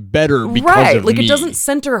going to be better because of like me. It doesn't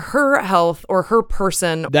center her health or her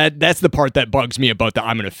person. That's the part that bugs me about the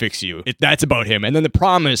I'm going to fix you. That's about him. And then the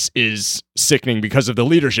promise is sickening because of the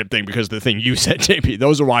leadership thing, because of the thing you said, JP.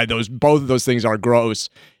 Those are why both of those things are gross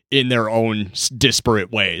in their own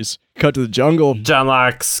disparate ways. Cut to the jungle. John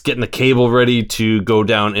Locke's getting the cable ready to go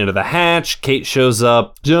down into the hatch. Kate shows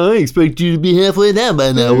up. John, I expect you to be halfway down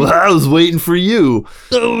by now. Well, I was waiting for you.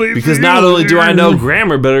 Because not only do I know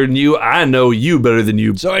grammar better than you, I know you better than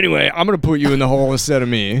you. So anyway, I'm going to put you in the hole instead of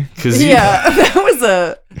me. That was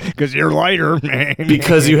a... Because you're lighter, man.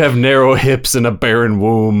 Because you have narrow hips and a barren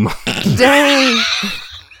womb. Dang.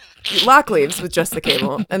 Locke leaves with just the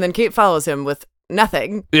cable, and then Kate follows him with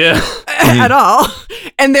nothing at all,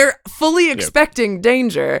 and they're fully expecting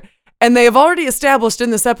danger, and they have already established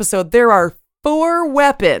in this episode there are 4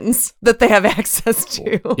 weapons that they have access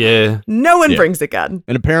to. No one brings a gun,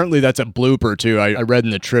 and apparently that's a blooper too. I read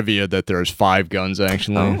in the trivia that there's 5 guns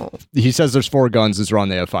actually. He says there's 4 guns. It's wrong.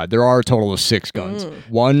 They have 5. There are a total of 6 guns.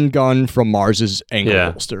 1 gun from Mars's ankle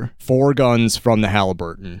holster. 4 guns from the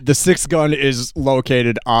Halliburton. The 6th gun is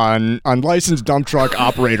located on licensed dump truck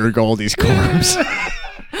operator Goldie's corpse.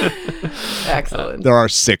 Excellent. There are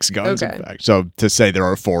 6 guns, in fact. So to say there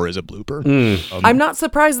are 4 is a blooper. I'm not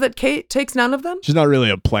surprised that Kate takes none of them. She's not really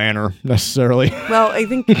a planner, necessarily. Well, I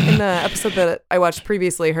think in the episode that I watched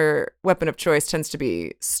previously, her weapon of choice tends to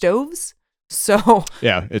be stoves. So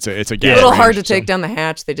yeah, it's a little hard to take down the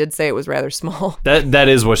hatch. They did say it was rather small. That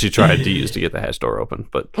is what she tried to use to get the hatch door open,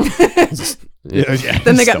 but then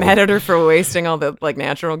they got mad at her for wasting all the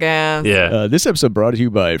natural gas. This episode brought to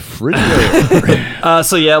you by Frigidaire.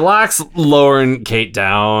 So Locke's lowering Kate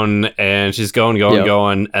down, and she's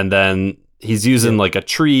going, and then he's using like a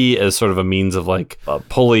tree as sort of a means of like a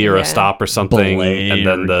pulley or a stop or something, Belay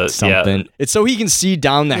and then something. It's so he can see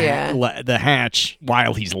down the hatch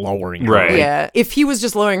while he's lowering her. Right. Yeah. If he was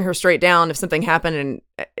just lowering her straight down, if something happened and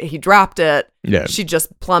he dropped it, she'd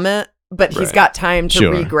just plummet. but he's got time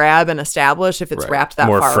to re-grab and establish if it's wrapped that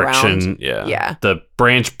more far friction, around. Yeah. The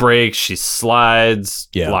branch breaks, she slides,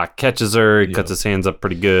 Locke catches her, he cuts his hands up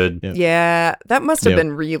pretty good. Yeah, that must have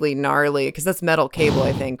been really gnarly because that's metal cable,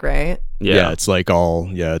 I think, right? Yeah, it's like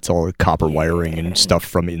all copper wiring and stuff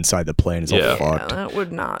from inside the plane is all fucked. That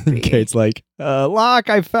would not be. Kate's like, Locke,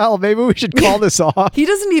 I fell. Maybe we should call this off. He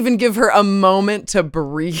doesn't even give her a moment to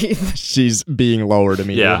breathe. She's being lowered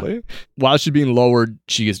immediately. Yeah. While she's being lowered,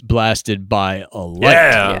 she gets blasted by a light.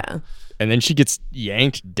 Yeah. And then she gets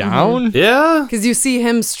yanked down. Yeah. Because you see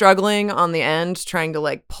him struggling on the end, trying to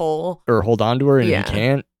like pull. Or hold on to her, and he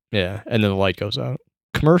can't. Yeah. And then the light goes out.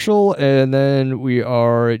 Commercial, and then we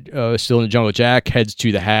are still in the jungle. Jack heads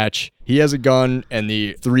to the hatch. He has a gun, and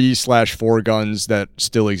the 3/4 guns that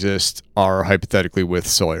still exist are hypothetically with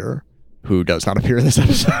Sawyer, who does not appear in this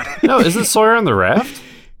episode. No, isn't Sawyer on the raft?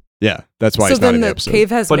 Yeah, that's why he's not in the episode. So then the cave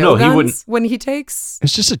has no guns when he takes.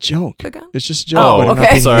 It's just a joke. The gun? It's just a joke. Oh,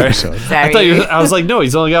 okay. Sorry. I was like, no,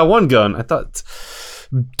 he's only got one gun. I thought,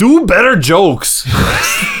 do better jokes.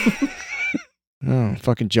 Oh,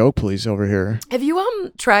 fucking joke police over here. Have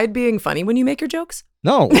you tried being funny when you make your jokes?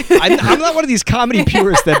 No, I'm not one of these comedy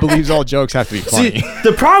purists that believes all jokes have to be funny. See,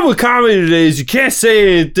 the problem with comedy today is you can't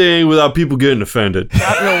say anything without people getting offended.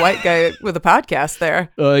 Not real white guy with a podcast there.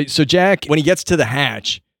 So Jack, when he gets to the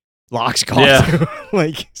hatch, Locke's called.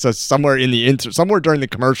 So somewhere in the somewhere during the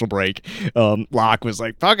commercial break, Locke was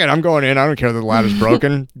like, "Fuck it, I'm going in. I don't care that the ladder's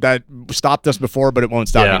broken. That stopped us before, but it won't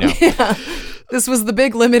stop me now." Yeah. This was the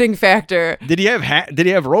big limiting factor. Did he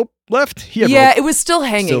have rope left? He had rope. It was still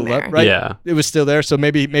hanging there. Left, right? Yeah. It was still there, so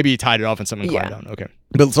maybe he tied it off and someone climbed down. Okay.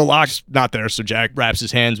 But so Locke's not there, so Jack wraps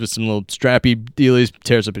his hands with some little strappy dealies,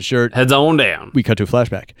 tears up his shirt. Heads on down. We cut to a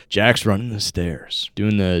flashback. Jack's running the stairs,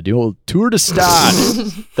 doing the old tour de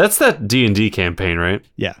stade. That's that D&D campaign, right?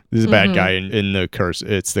 Yeah. This is a bad guy in the curse.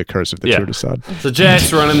 It's the curse of the tour de stade. So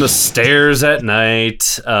Jack's running the stairs at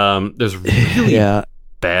night. There's really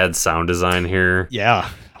bad sound design here. Yeah.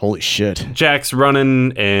 Holy shit. Jack's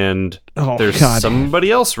running, and there's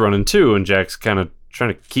somebody else running too, and Jack's kind of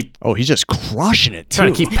trying to keep... Oh, he's just crushing it, too.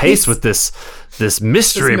 Trying to keep pace with this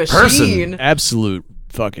mystery person. Absolute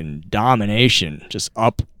fucking domination. Just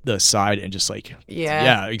up the side and just like...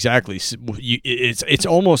 Yeah, exactly. It's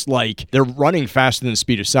almost like they're running faster than the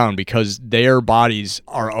speed of sound because their bodies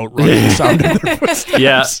are outrunning the sound of their footsteps.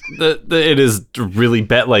 Yeah, it is really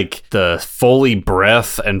bad. Like the Foley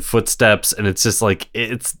breath and footsteps, and it's just like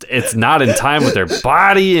it's not in time with their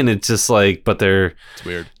body, and it's just like, but it's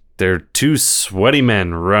weird. They're two sweaty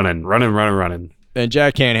men running. And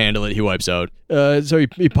Jack can't handle it. He wipes out. So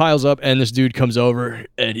he piles up, and this dude comes over,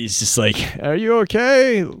 and he's just like, "Are you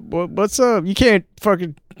okay? What's up? You can't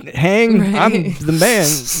fucking hang. Right. I'm the man."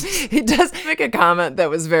 He does make a comment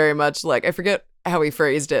that was very much like, I forget how he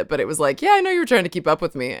phrased it, but it was like, "Yeah, I know you were trying to keep up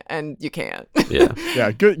with me, and you can't." Yeah.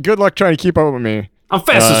 Yeah. Good luck trying to keep up with me. I'm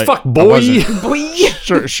fast as fuck, boy.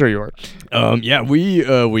 Sure you are. We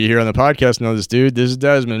here on the podcast know this dude. This is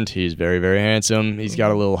Desmond. He's very, very handsome. He's got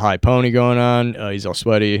a little high pony going on. He's all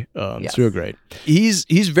sweaty. It's real great. He's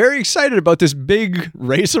very excited about this big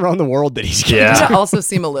race around the world that he's getting. Yeah. Also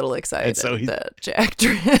seem a little excited that Jack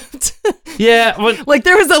drift. Yeah. Like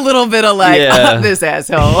there was a little bit of like, this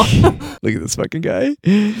asshole. Look at this fucking guy.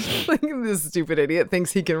 Look at this stupid idiot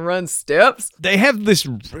thinks he can run steps. They have this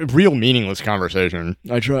real meaningless conversation.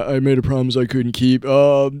 I made a promise I couldn't keep.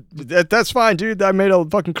 That's fine, dude. I made a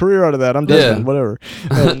fucking career out of that. I'm Desmond, whatever.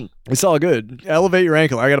 It's all good. Elevate your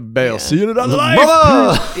ankle. I got to bail. See you another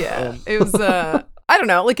life. Yeah. It was, I don't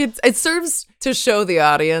know. Like it serves to show the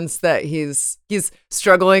audience that he's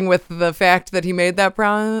struggling with the fact that he made that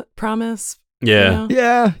promise. Yeah. You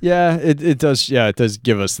know? Yeah. It does. Yeah, it does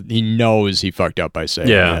give us. He knows he fucked up by saying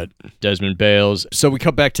that. Desmond bails. So we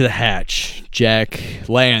come back to the hatch. Jack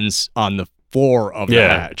lands on the floor of the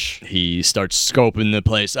hatch. He starts scoping the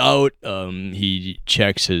place out. He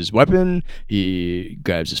checks his weapon. He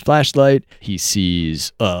grabs his flashlight. He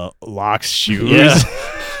sees Locke's shoes.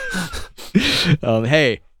 Yeah.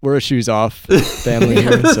 Hey, we're a shoes off family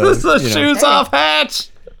here. This is a shoes off hatch.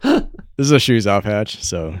 This is a shoes off hatch,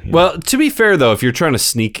 so... Well, to be fair, though, if you're trying to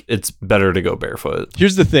sneak, it's better to go barefoot.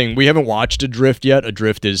 Here's the thing. We haven't watched Adrift yet.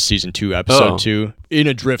 Adrift is season 2, episode 2. In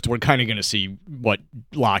Adrift, we're kind of going to see what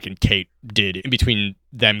Locke and Kate did in between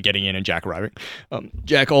them getting in and Jack arriving.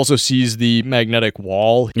 Jack also sees the magnetic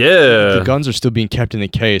wall. Yeah. The guns are still being kept in the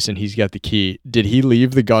case, and he's got the key. Did he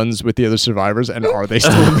leave the guns with the other survivors, and are they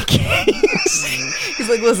still in the case? He's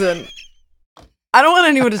like, listen... I don't want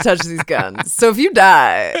anyone to touch these guns. So if you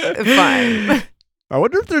die, fine. I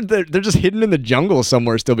wonder if they're just hidden in the jungle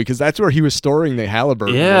somewhere still, because that's where he was storing the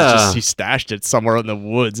Halliburton. Yeah. He stashed it somewhere in the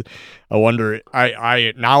woods. I wonder.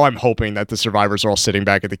 Now I'm hoping that the survivors are all sitting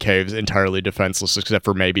back at the caves entirely defenseless, except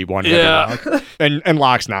for maybe one Locke and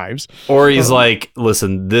Locke's knives. Or he's like,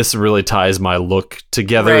 listen, this really ties my look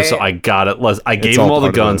together, so I got it. I gave him all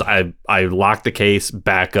the guns. I locked the case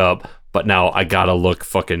back up, but now I gotta look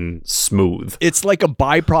fucking smooth. It's like a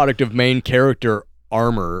byproduct of main character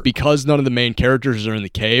armor, because none of the main characters are in the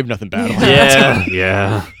cave. Nothing bad about that.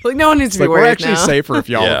 Yeah. Like, no one needs to be worried. We're actually now. safer if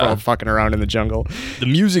y'all are all fucking around in the jungle. The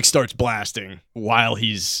music starts blasting while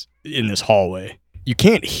he's in this hallway. You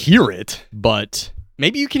can't hear it, but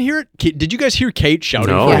maybe you can hear it. Did you guys hear Kate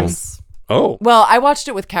shouting? No. For him? Yes. Oh. Well, I watched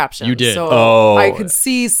it with captions. You did. So I could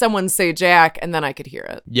see someone say Jack, and then I could hear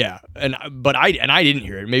it. Yeah, but I didn't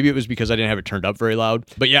hear it. Maybe it was because I didn't have it turned up very loud.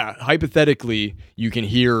 But yeah, hypothetically, you can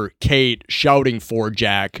hear Kate shouting for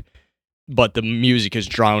Jack, but the music is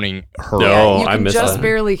drowning her. No, you I can missed just that.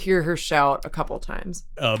 barely hear her shout a couple times.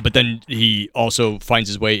 But then he also finds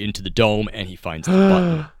his way into the dome, and he finds the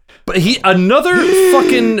button. But another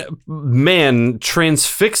fucking man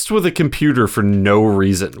transfixed with a computer for no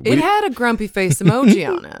reason. It had a grumpy face emoji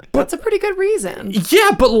on it. That's a pretty good reason.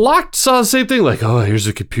 Yeah, but Locke saw the same thing. Like, oh, here's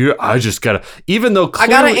a computer. I just gotta, even though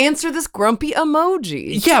clearly, I gotta answer this grumpy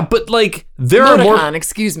emoji. Yeah, but like there Emoticon, are more.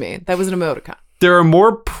 excuse me. That was an emoticon. There are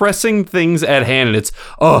more pressing things at hand, and it's,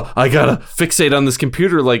 oh, I gotta fixate on this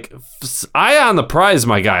computer. Like, eye on the prize,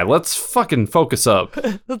 my guy. Let's fucking focus up.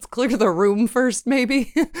 Let's clear the room first,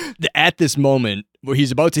 maybe. At this moment where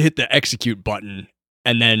he's about to hit the execute button,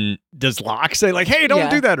 and then does Locke say like, "Hey, don't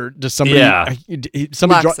do that," or does somebody? Yeah.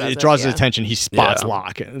 Somebody Locke draws his attention. He spots Yeah.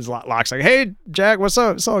 Locke, and Locke's like, "Hey, Jack, what's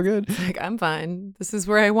up? It's all good." Like, I'm fine. This is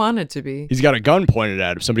where I wanted to be. He's got a gun pointed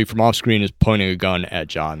at him. Somebody from off screen is pointing a gun at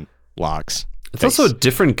John Locke's. It's also a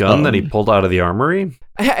different gun that he pulled out of the armory.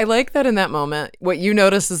 I like that in that moment. What you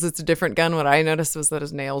notice is it's a different gun. What I noticed was that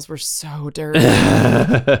his nails were so dirty.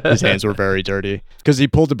 His hands were very dirty because he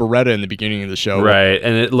pulled a Beretta in the beginning of the show. Right,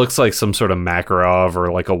 and it looks like some sort of Makarov or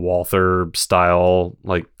like a Walther style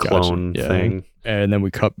like clone thing. And then we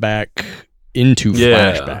cut back into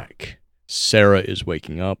flashback. Sarah is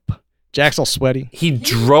waking up. Jack's all sweaty. He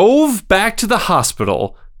drove back to the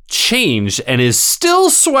hospital, changed, and is still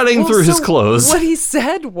sweating through his clothes. What he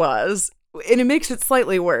said was, and it makes it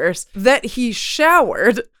slightly worse, that he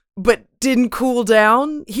showered but didn't cool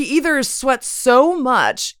down. He either sweats so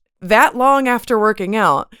much that long after working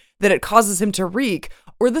out that it causes him to reek,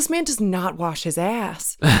 or this man does not wash his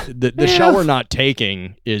ass. The shower not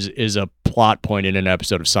taking is a plot point in an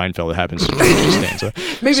episode of Seinfeld that happens in each stanza.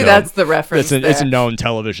 Maybe that's the reference. It's a known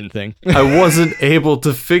television thing. I wasn't able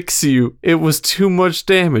to fix you. It was too much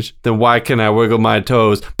damage. Then why can I wiggle my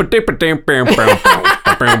toes? What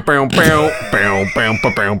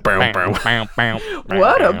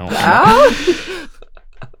about?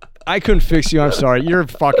 I couldn't fix you. I'm sorry. You're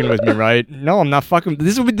fucking with me, right? No, I'm not fucking.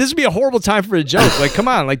 This would be a horrible time for a joke. Like, come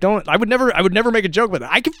on. Like, don't. I would never make a joke with it.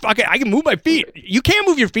 I can move my feet. You can't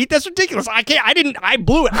move your feet. That's ridiculous. I can't. I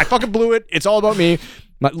blew it. I fucking blew it. It's all about me.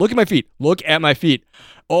 Look at my feet. Look at my feet.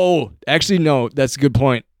 Oh, actually, no. That's a good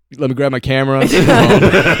point. Let me grab my camera.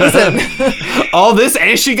 Listen. All this,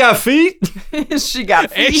 and she got feet? She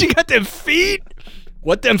got feet. And she got them feet?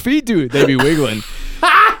 What them feet do? They be wiggling.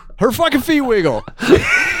 Her fucking feet wiggle.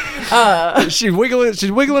 She's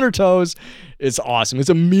wiggling her toes. It's awesome. It's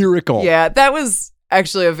a miracle. Yeah, that was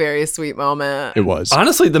actually a very sweet moment. It was.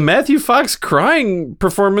 Honestly, the Matthew Fox crying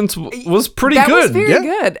performance was pretty that good. Was very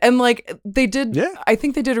good. And like they did, Yeah. I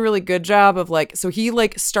think they did a really good job of like, so he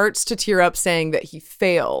like starts to tear up saying that he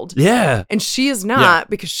failed. Yeah. And she is not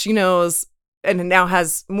because she knows and now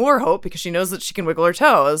has more hope because she knows that she can wiggle her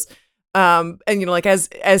toes. And you know, like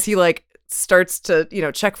as he like starts to, you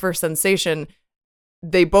know, check for sensation,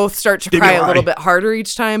 they both start to cry a little bit harder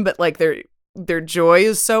each time, but like their joy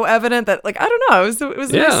is so evident that like I don't know, it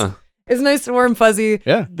was nice. It was nice and warm, fuzzy.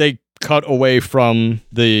 Yeah. They cut away from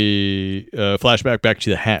the flashback back to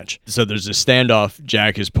the hatch. So there's a standoff.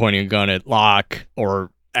 Jack is pointing a gun at Locke or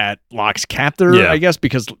at Locke's captor, I guess,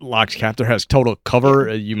 because Locke's captor has total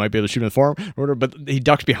cover. You might be able to shoot him in the forearm or whatever, but he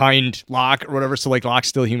ducks behind Locke or whatever, so like Locke's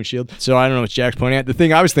still a human shield. So I don't know what Jack's pointing at. The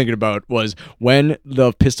thing I was thinking about was when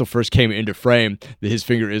the pistol first came into frame, his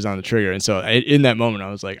finger is on the trigger. And so in that moment, I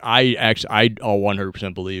was like, I all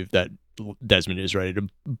 100% believe that Desmond is ready to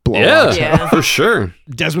blow up. Yeah. For sure.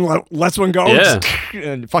 Desmond lets one go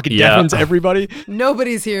and fucking Yeah. deafens everybody.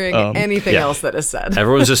 Nobody's hearing anything else that is said.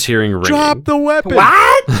 Everyone's just hearing ringing. Drop the weapon.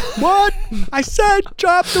 What? What? I said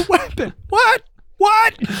drop the weapon.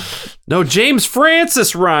 What? No, James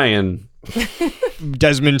Francis, Ryan.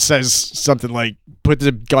 Desmond says something like, put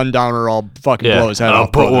the gun down or I'll fucking blow his head I'll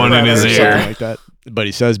off. put brother," one in his or ear. something like that. But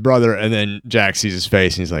he says brother, and then Jack sees his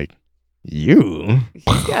face and he's like, you?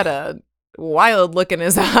 He's got a wild look in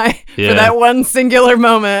his eye Yeah. for that one singular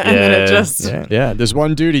moment, and then it just Yeah. There's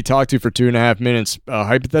one dude he talked to for 2.5 minutes,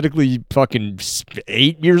 hypothetically fucking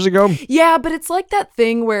 8 years ago. Yeah, but it's like that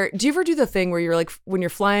thing where, do you ever do the thing where you're like, when you're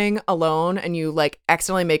flying alone and you like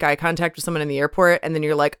accidentally make eye contact with someone in the airport, and then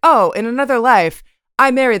you're like, oh, in another life,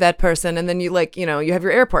 I marry that person, and then you like, you have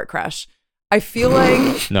your airport crush. I feel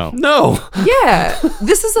like No. yeah,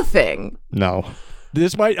 this is a thing. No.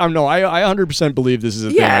 This might, I 100% believe this is a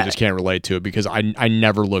thing. Yeah. I just can't relate to it because I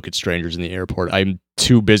never look at strangers in the airport. I'm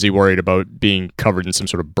too busy worried about being covered in some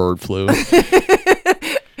sort of bird flu.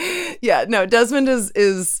 Yeah, no, Desmond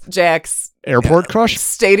is Jack's Airport crush?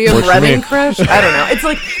 stadium Works for running me. crush. I don't know. It's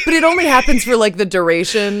like, but it only happens for like the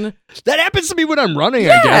duration. That happens to me when I'm running,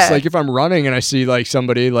 Yeah. I guess. Like if I'm running and I see like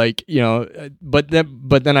somebody like, but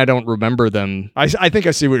then I don't remember them. I think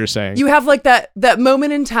I see what you're saying. You have like that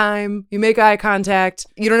moment in time, you make eye contact,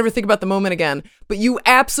 you don't ever think about the moment again, but you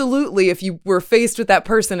absolutely, if you were faced with that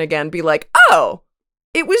person again, be like, oh,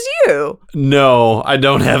 it was you. No, I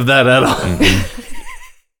don't have that at all.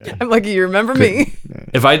 I'm like, you remember me?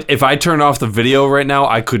 If I turn off the video right now,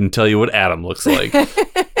 I couldn't tell you what Adam looks like.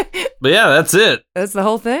 But yeah, that's it. That's the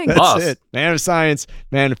whole thing. That's Us. it. Man of science,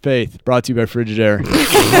 man of faith. Brought to you by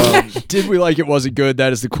Frigidaire. Did we like it? Was it good?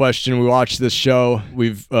 That is the question. We watched this show.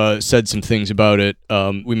 We've said some things about it.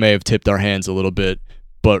 We may have tipped our hands a little bit,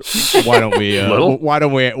 but why don't we? Little? Why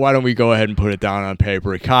don't we go ahead and put it down on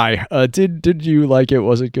paper? Kai, did you like it?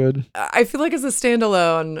 Was it good? I feel like as a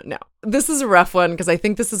standalone, no. This is a rough one because I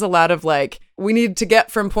think this is a lot of like, we need to get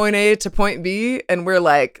from point A to point B, and we're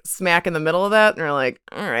like smack in the middle of that, and we're like,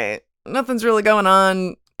 all right, nothing's really going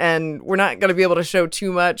on, and we're not going to be able to show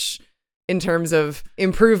too much in terms of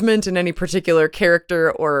improvement in any particular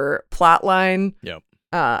character or plot line. Yep.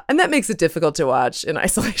 And that makes it difficult to watch in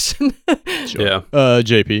isolation. Yeah.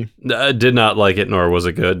 JP. I did not like it, nor was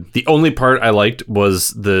it good. The only part I liked was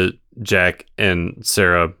the Jack and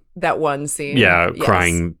Sarah That one scene. yes. Yes.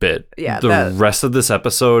 crying bit. Yeah, The that- rest of this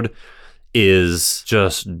episode is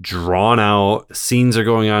just drawn out. Scenes are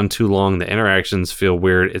going on too long. The interactions feel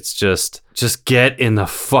weird. It's just get in the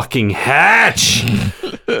fucking hatch.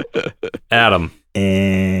 Adam,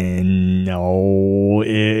 And no,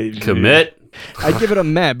 commit. I'd give it a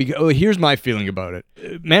Matt because here's my feeling about it.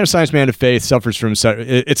 Man of Science, Man of Faith suffers from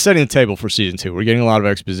it's setting the table for season 2. We're getting a lot of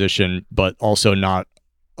exposition, but also not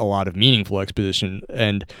a lot of meaningful exposition,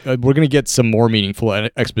 and we're going to get some more meaningful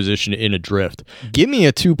exposition in Adrift. Give me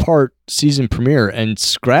a 2-part season premiere and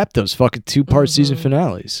scrap those fucking 2-part season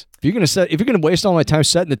finales. If you're gonna waste all my time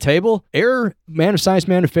setting the table, air Man of Science,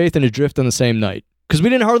 Man of Faith, and Adrift on the same night. Because we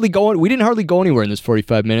didn't hardly go anywhere in this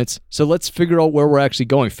 45 minutes. So let's figure out where we're actually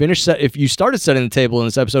going. If you started setting the table in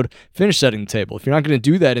this episode, finish setting the table. If you're not going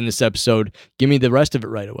to do that in this episode, give me the rest of it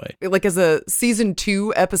right away. Like as a season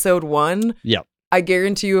 2, episode 1. Yep. I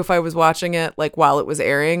guarantee you if I was watching it like while it was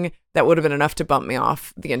airing, that would have been enough to bump me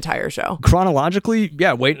off the entire show. Chronologically,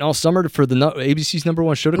 yeah, waiting all summer for the ABC's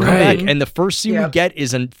 #1 show to come back. And the first scene we get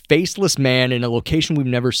is a faceless man in a location we've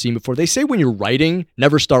never seen before. They say when you're writing,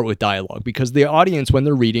 never start with dialogue because the audience, when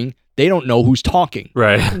they're reading, they don't know who's talking.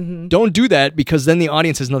 Right. Don't do that because then the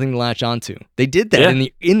audience has nothing to latch onto. They did that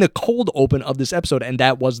in the cold open of this episode, and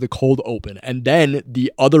that was the cold open. And then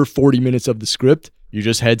the other 40 minutes of the script, you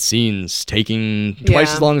just had scenes taking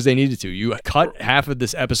twice as long as they needed to. You cut half of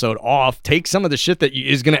this episode off, take some of the shit that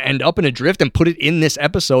is going to end up in Adrift and put it in this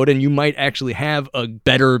episode, and you might actually have a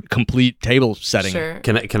better complete table setting. Sure.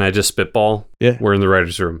 Can I just spitball? Yeah. We're in the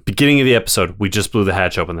writer's room. Beginning of the episode, we just blew the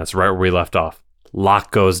hatch open. That's right where we left off.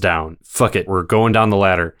 Lock goes down. Fuck it. We're going down the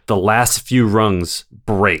ladder. The last few rungs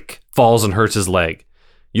break. Falls and hurts his leg.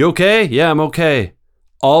 You okay? Yeah, I'm okay.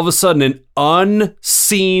 All of a sudden, an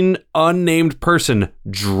unseen, unnamed person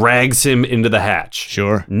drags him into the hatch.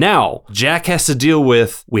 Sure. Now, Jack has to deal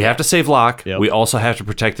with, we have to save Locke. Yep. We also have to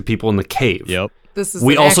protect the people in the cave. Yep. This is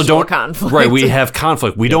We an also actual don't conflict. Right, we have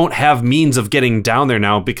conflict. We don't have means of getting down there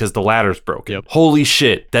now because the ladder's broken. Yep. Holy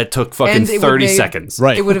shit, that took fucking And it 30 made- seconds.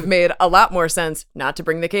 Right. It would have made a lot more sense not to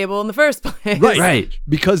bring the cable in the first place. Right.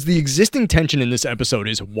 Because the existing tension in this episode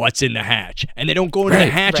is what's in the hatch. And they don't go into the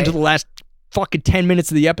hatch until the last fucking 10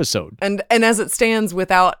 minutes of the episode. And as it stands,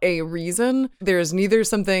 without a reason, there's neither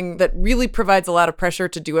something that really provides a lot of pressure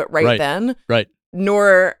to do it right then, Right.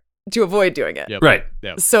 nor to avoid doing it. Yep. Right.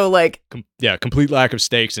 Yeah. So like, Complete lack of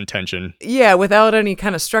stakes and tension. yeah, without any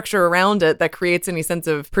kind of structure around it that creates any sense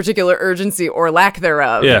of particular urgency or lack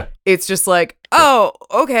thereof. Yeah. It's just like, oh,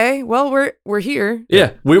 okay, well, we're here.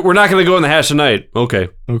 Yeah. We're not going to go in the hatch tonight. Okay.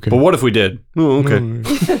 Okay. But what if we did? Oh,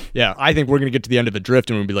 okay. Yeah, I think we're going to get to the end of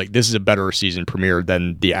Adrift and we'll be like, this is a better season premiere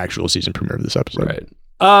than the actual season premiere of this episode. Right.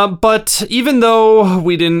 But even though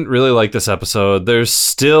we didn't really like this episode, there's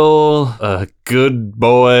still a good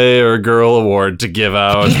boy or girl award to give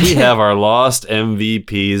out. We have our lost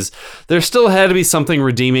MVPs. There still had to be something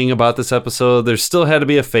redeeming about this episode. There still had to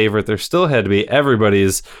be a favorite. There still had to be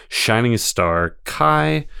everybody's shining star.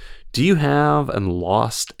 Kai, do you have a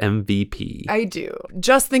lost MVP? I do.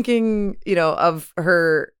 Just thinking, of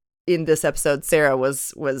her in this episode, Sarah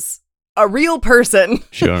was a real person.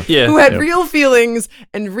 Sure. Yeah. Who had real feelings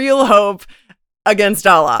and real hope against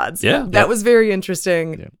all odds. Yeah. That was very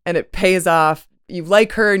interesting, and it pays off. You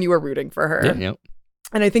like her and you are rooting for her. Yeah. Yep.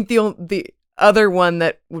 And I think the other one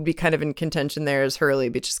that would be kind of in contention there is Hurley,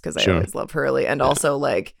 just because I always love Hurley, and also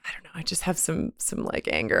like, I don't know, I just have some like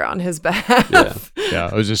anger on his behalf. Yeah.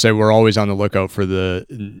 I was just say we're always on the lookout for the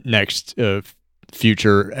next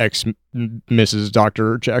future ex Mrs.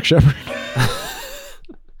 Dr. Jack Shepard.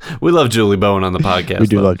 We love Julie Bowen on the podcast. We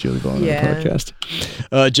do though. love Julie Bowen on the podcast.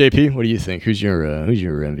 JP, what do you think? Who's your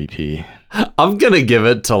MVP? I'm going to give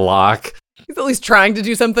it to Locke. He's at least trying to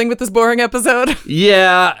do something with this boring episode.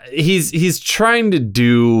 Yeah, he's trying to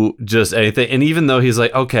do just anything. And even though he's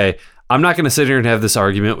like, okay, I'm not going to sit here and have this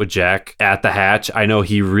argument with Jack at the hatch. I know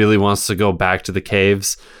he really wants to go back to the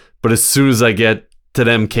caves. But as soon as I get to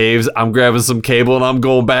them caves, I'm grabbing some cable and I'm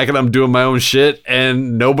going back and I'm doing my own shit.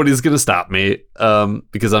 And nobody's going to stop me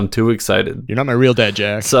because I'm too excited. You're not my real dad,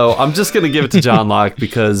 Jack. So I'm just going to give it to John Locke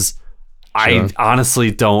because I honestly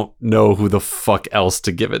don't know who the fuck else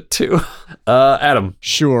to give it to. Adam.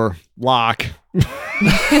 Sure. Locke.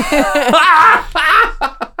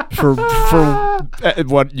 for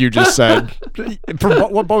what you just said. For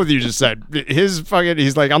what both of you just said. He's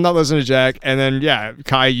like, I'm not listening to Jack. And then,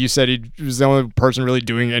 Kai, you said he was the only person really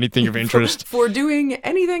doing anything of interest. for doing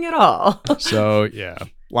anything at all. So,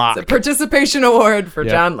 Locke. It's a participation award for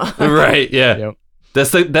John Locke. Right, yeah. Yep.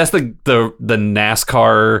 That's the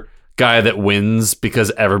NASCAR guy that wins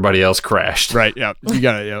because everybody else crashed. Right, yeah. You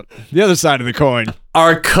got it, yep. The other side of the coin.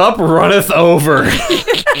 Our cup runneth over.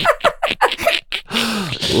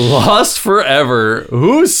 Lost forever.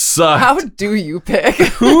 Who sucked? How do you pick?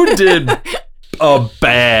 Who did a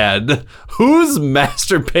bad? Who's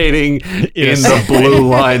masturbating in the Blue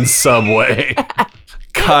Line subway?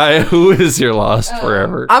 Kai, who is your lost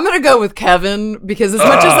forever? I'm going to go with Kevin because as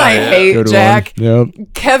much as I hate Good Jack, one.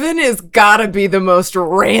 Yep. Kevin has got to be the most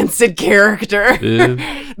rancid character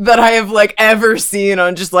that I have ever seen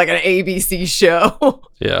on just an ABC show.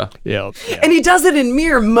 Yeah. Yeah. And he does it in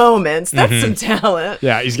mere moments. That's some talent.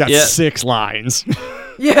 Yeah, he's got 6 lines.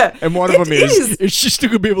 Yeah. And one of them is she still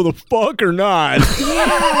gonna be able to fuck or not?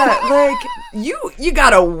 Yeah, you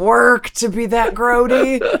gotta work to be that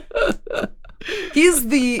grody. He's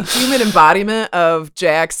the human embodiment of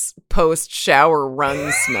Jack's post-shower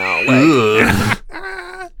run smell.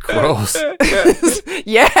 Gross.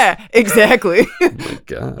 Yeah, exactly. Oh my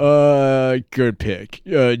God. Good pick.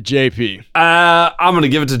 JP. I'm gonna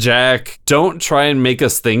give it to Jack. Don't try and make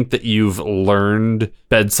us think that you've learned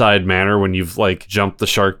bedside manner when you've jumped the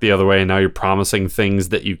shark the other way and now you're promising things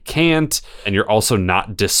that you can't, and you're also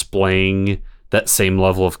not displaying that same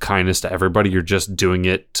level of kindness to everybody. You're just doing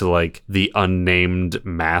it to the unnamed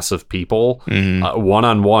mass of people.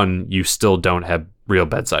 One-on-one, you still don't have real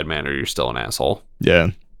bedside manner. You're still an asshole.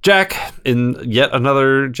 Yeah. Jack, in yet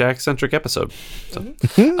another Jack-centric episode. So,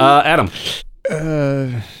 Adam.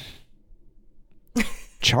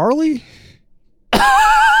 Charlie?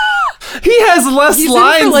 He has less He's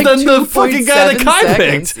lines in for, than the fucking guy that Kai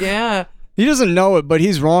seconds. picked. Yeah. He doesn't know it, but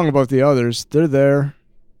he's wrong about the others. They're there.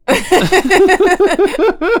 And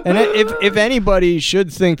if anybody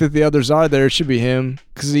should think that the others are there, it should be him.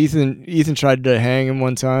 Because Ethan tried to hang him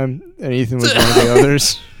one time, and Ethan was one of the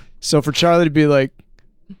others. So for Charlie to be like,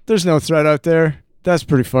 there's no threat out there, that's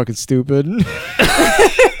pretty fucking stupid.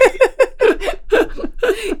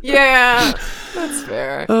 Yeah, that's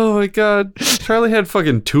fair. Oh my God. Charlie had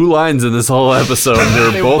fucking 2 lines in this whole episode,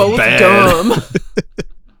 and they were both bad. Dumb.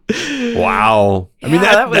 Wow. I mean,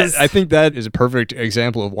 that I think that is a perfect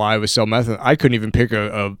example of why I was so method. I couldn't even pick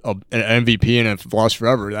an MVP and a Lost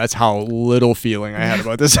Forever. That's how little feeling I had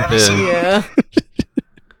about this episode. Yeah.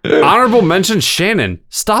 Honorable mention Shannon.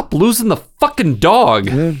 Stop losing the fucking dog.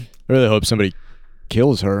 Yeah. I really hope somebody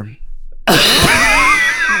kills her.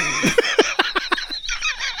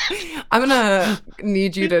 I'm gonna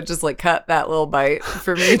need you to just like cut that little bite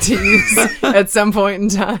for me to use at some point in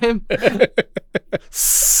time.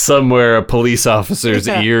 Somewhere a police officer's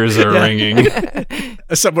ears are ringing.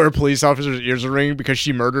 Somewhere a police officer's ears are ringing because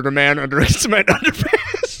she murdered a man under a cement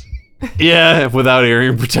underpass. Yeah, without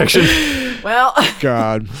hearing protection. Well,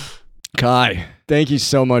 God. Kai, thank you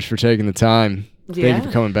so much for taking the time. Thank you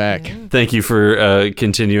for coming back. Yeah. Thank you for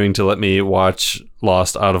continuing to let me watch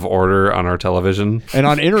Lost out of order on our television. And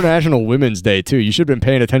on International Women's Day, too. You should have been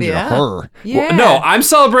paying attention to her. Yeah. Well, no, I'm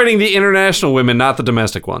celebrating the international women, not the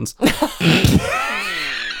domestic ones.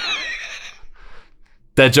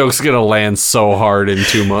 That joke's going to land so hard in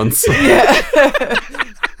 2 months.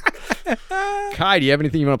 Kai, do you have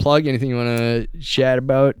anything you want to plug? Anything you want to chat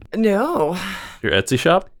about? No. Your Etsy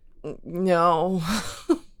shop? No.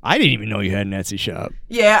 I didn't even know you had an Etsy shop.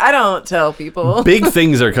 Yeah, I don't tell people. Big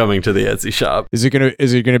things are coming to the Etsy shop. Is it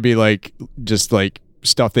gonna be like just like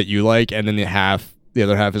stuff that you like, and then the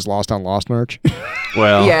other half is Lost on Lost merch?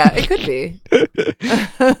 Well, yeah, it could be.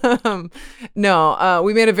 No,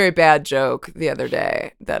 we made a very bad joke the other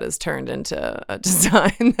day that has turned into a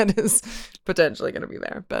design that is potentially going to be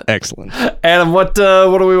there. But Excellent. Adam, what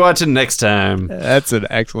are we watching next time? That's an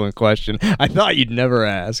excellent question. I thought you'd never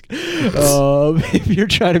ask. If you're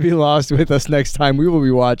trying to be lost with us next time, we will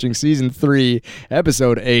be watching Season 3,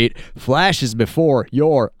 Episode 8, Flashes Before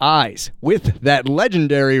Your Eyes, with that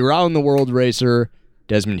legendary round-the-world racer,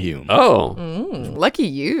 Desmond Hume. Oh. Lucky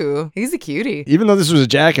you. He's a cutie. Even though this was a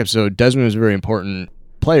Jack episode, Desmond was a very important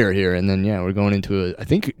player here. And then, we're going into, I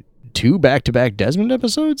think, 2 back-to-back Desmond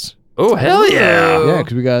episodes? Oh, hell yeah. Yeah,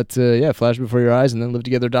 because we got, Flash Before Your Eyes and then Live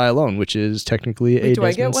Together, Die Alone, which is technically a do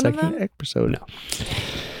I get Desmond one of second them? episode.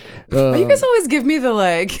 Oh, you guys always give me the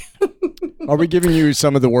leg. Are we giving you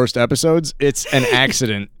some of the worst episodes? It's an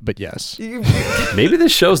accident, but yes. Maybe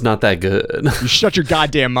this show's not that good. You shut your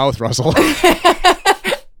goddamn mouth, Russell.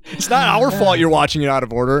 It's not our fault you're watching it out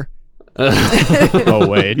of order. Oh,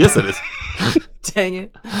 wait. Yes, it is. Dang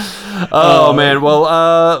it. Oh, man.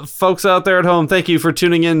 Well, folks out there at home, thank you for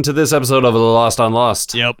tuning in to this episode of Lost on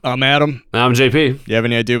Lost. Yep, I'm Adam. I'm JP. You have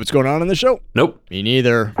any idea what's going on in the show? Nope. Me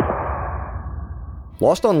neither.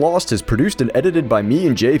 Lost on Lost is produced and edited by me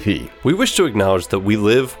and JP. We wish to acknowledge that we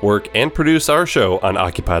live, work, and produce our show on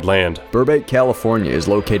occupied land. Burbank, California is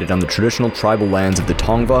located on the traditional tribal lands of the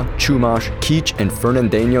Tongva, Chumash, Kizh, and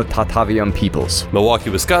Fernandino Tataviam peoples. Milwaukee,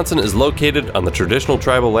 Wisconsin is located on the traditional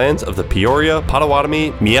tribal lands of the Peoria, Potawatomi,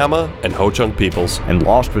 Miama, and Ho-Chunk peoples. And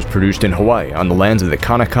Lost was produced in Hawaii on the lands of the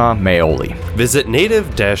Kanaka Maoli. Visit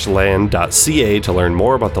native-land.ca to learn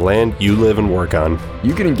more about the land you live and work on.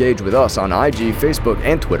 You can engage with us on IG, Facebook,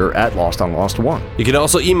 and Twitter at Lost on Lost 1. You can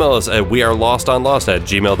also email us at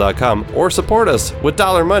wearelostonlost@gmail.com or support us with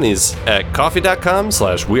dollar monies at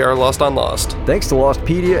coffee.com/wearelostonlost. Thanks to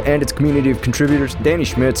Lostpedia and its community of contributors, Danny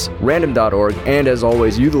Schmitz, Random.org, and as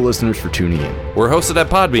always, you the listeners for tuning in. We're hosted at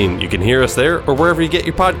Podbean. You can hear us there or wherever you get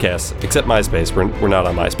your podcasts, except MySpace. We're not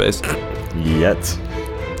on MySpace. Yet.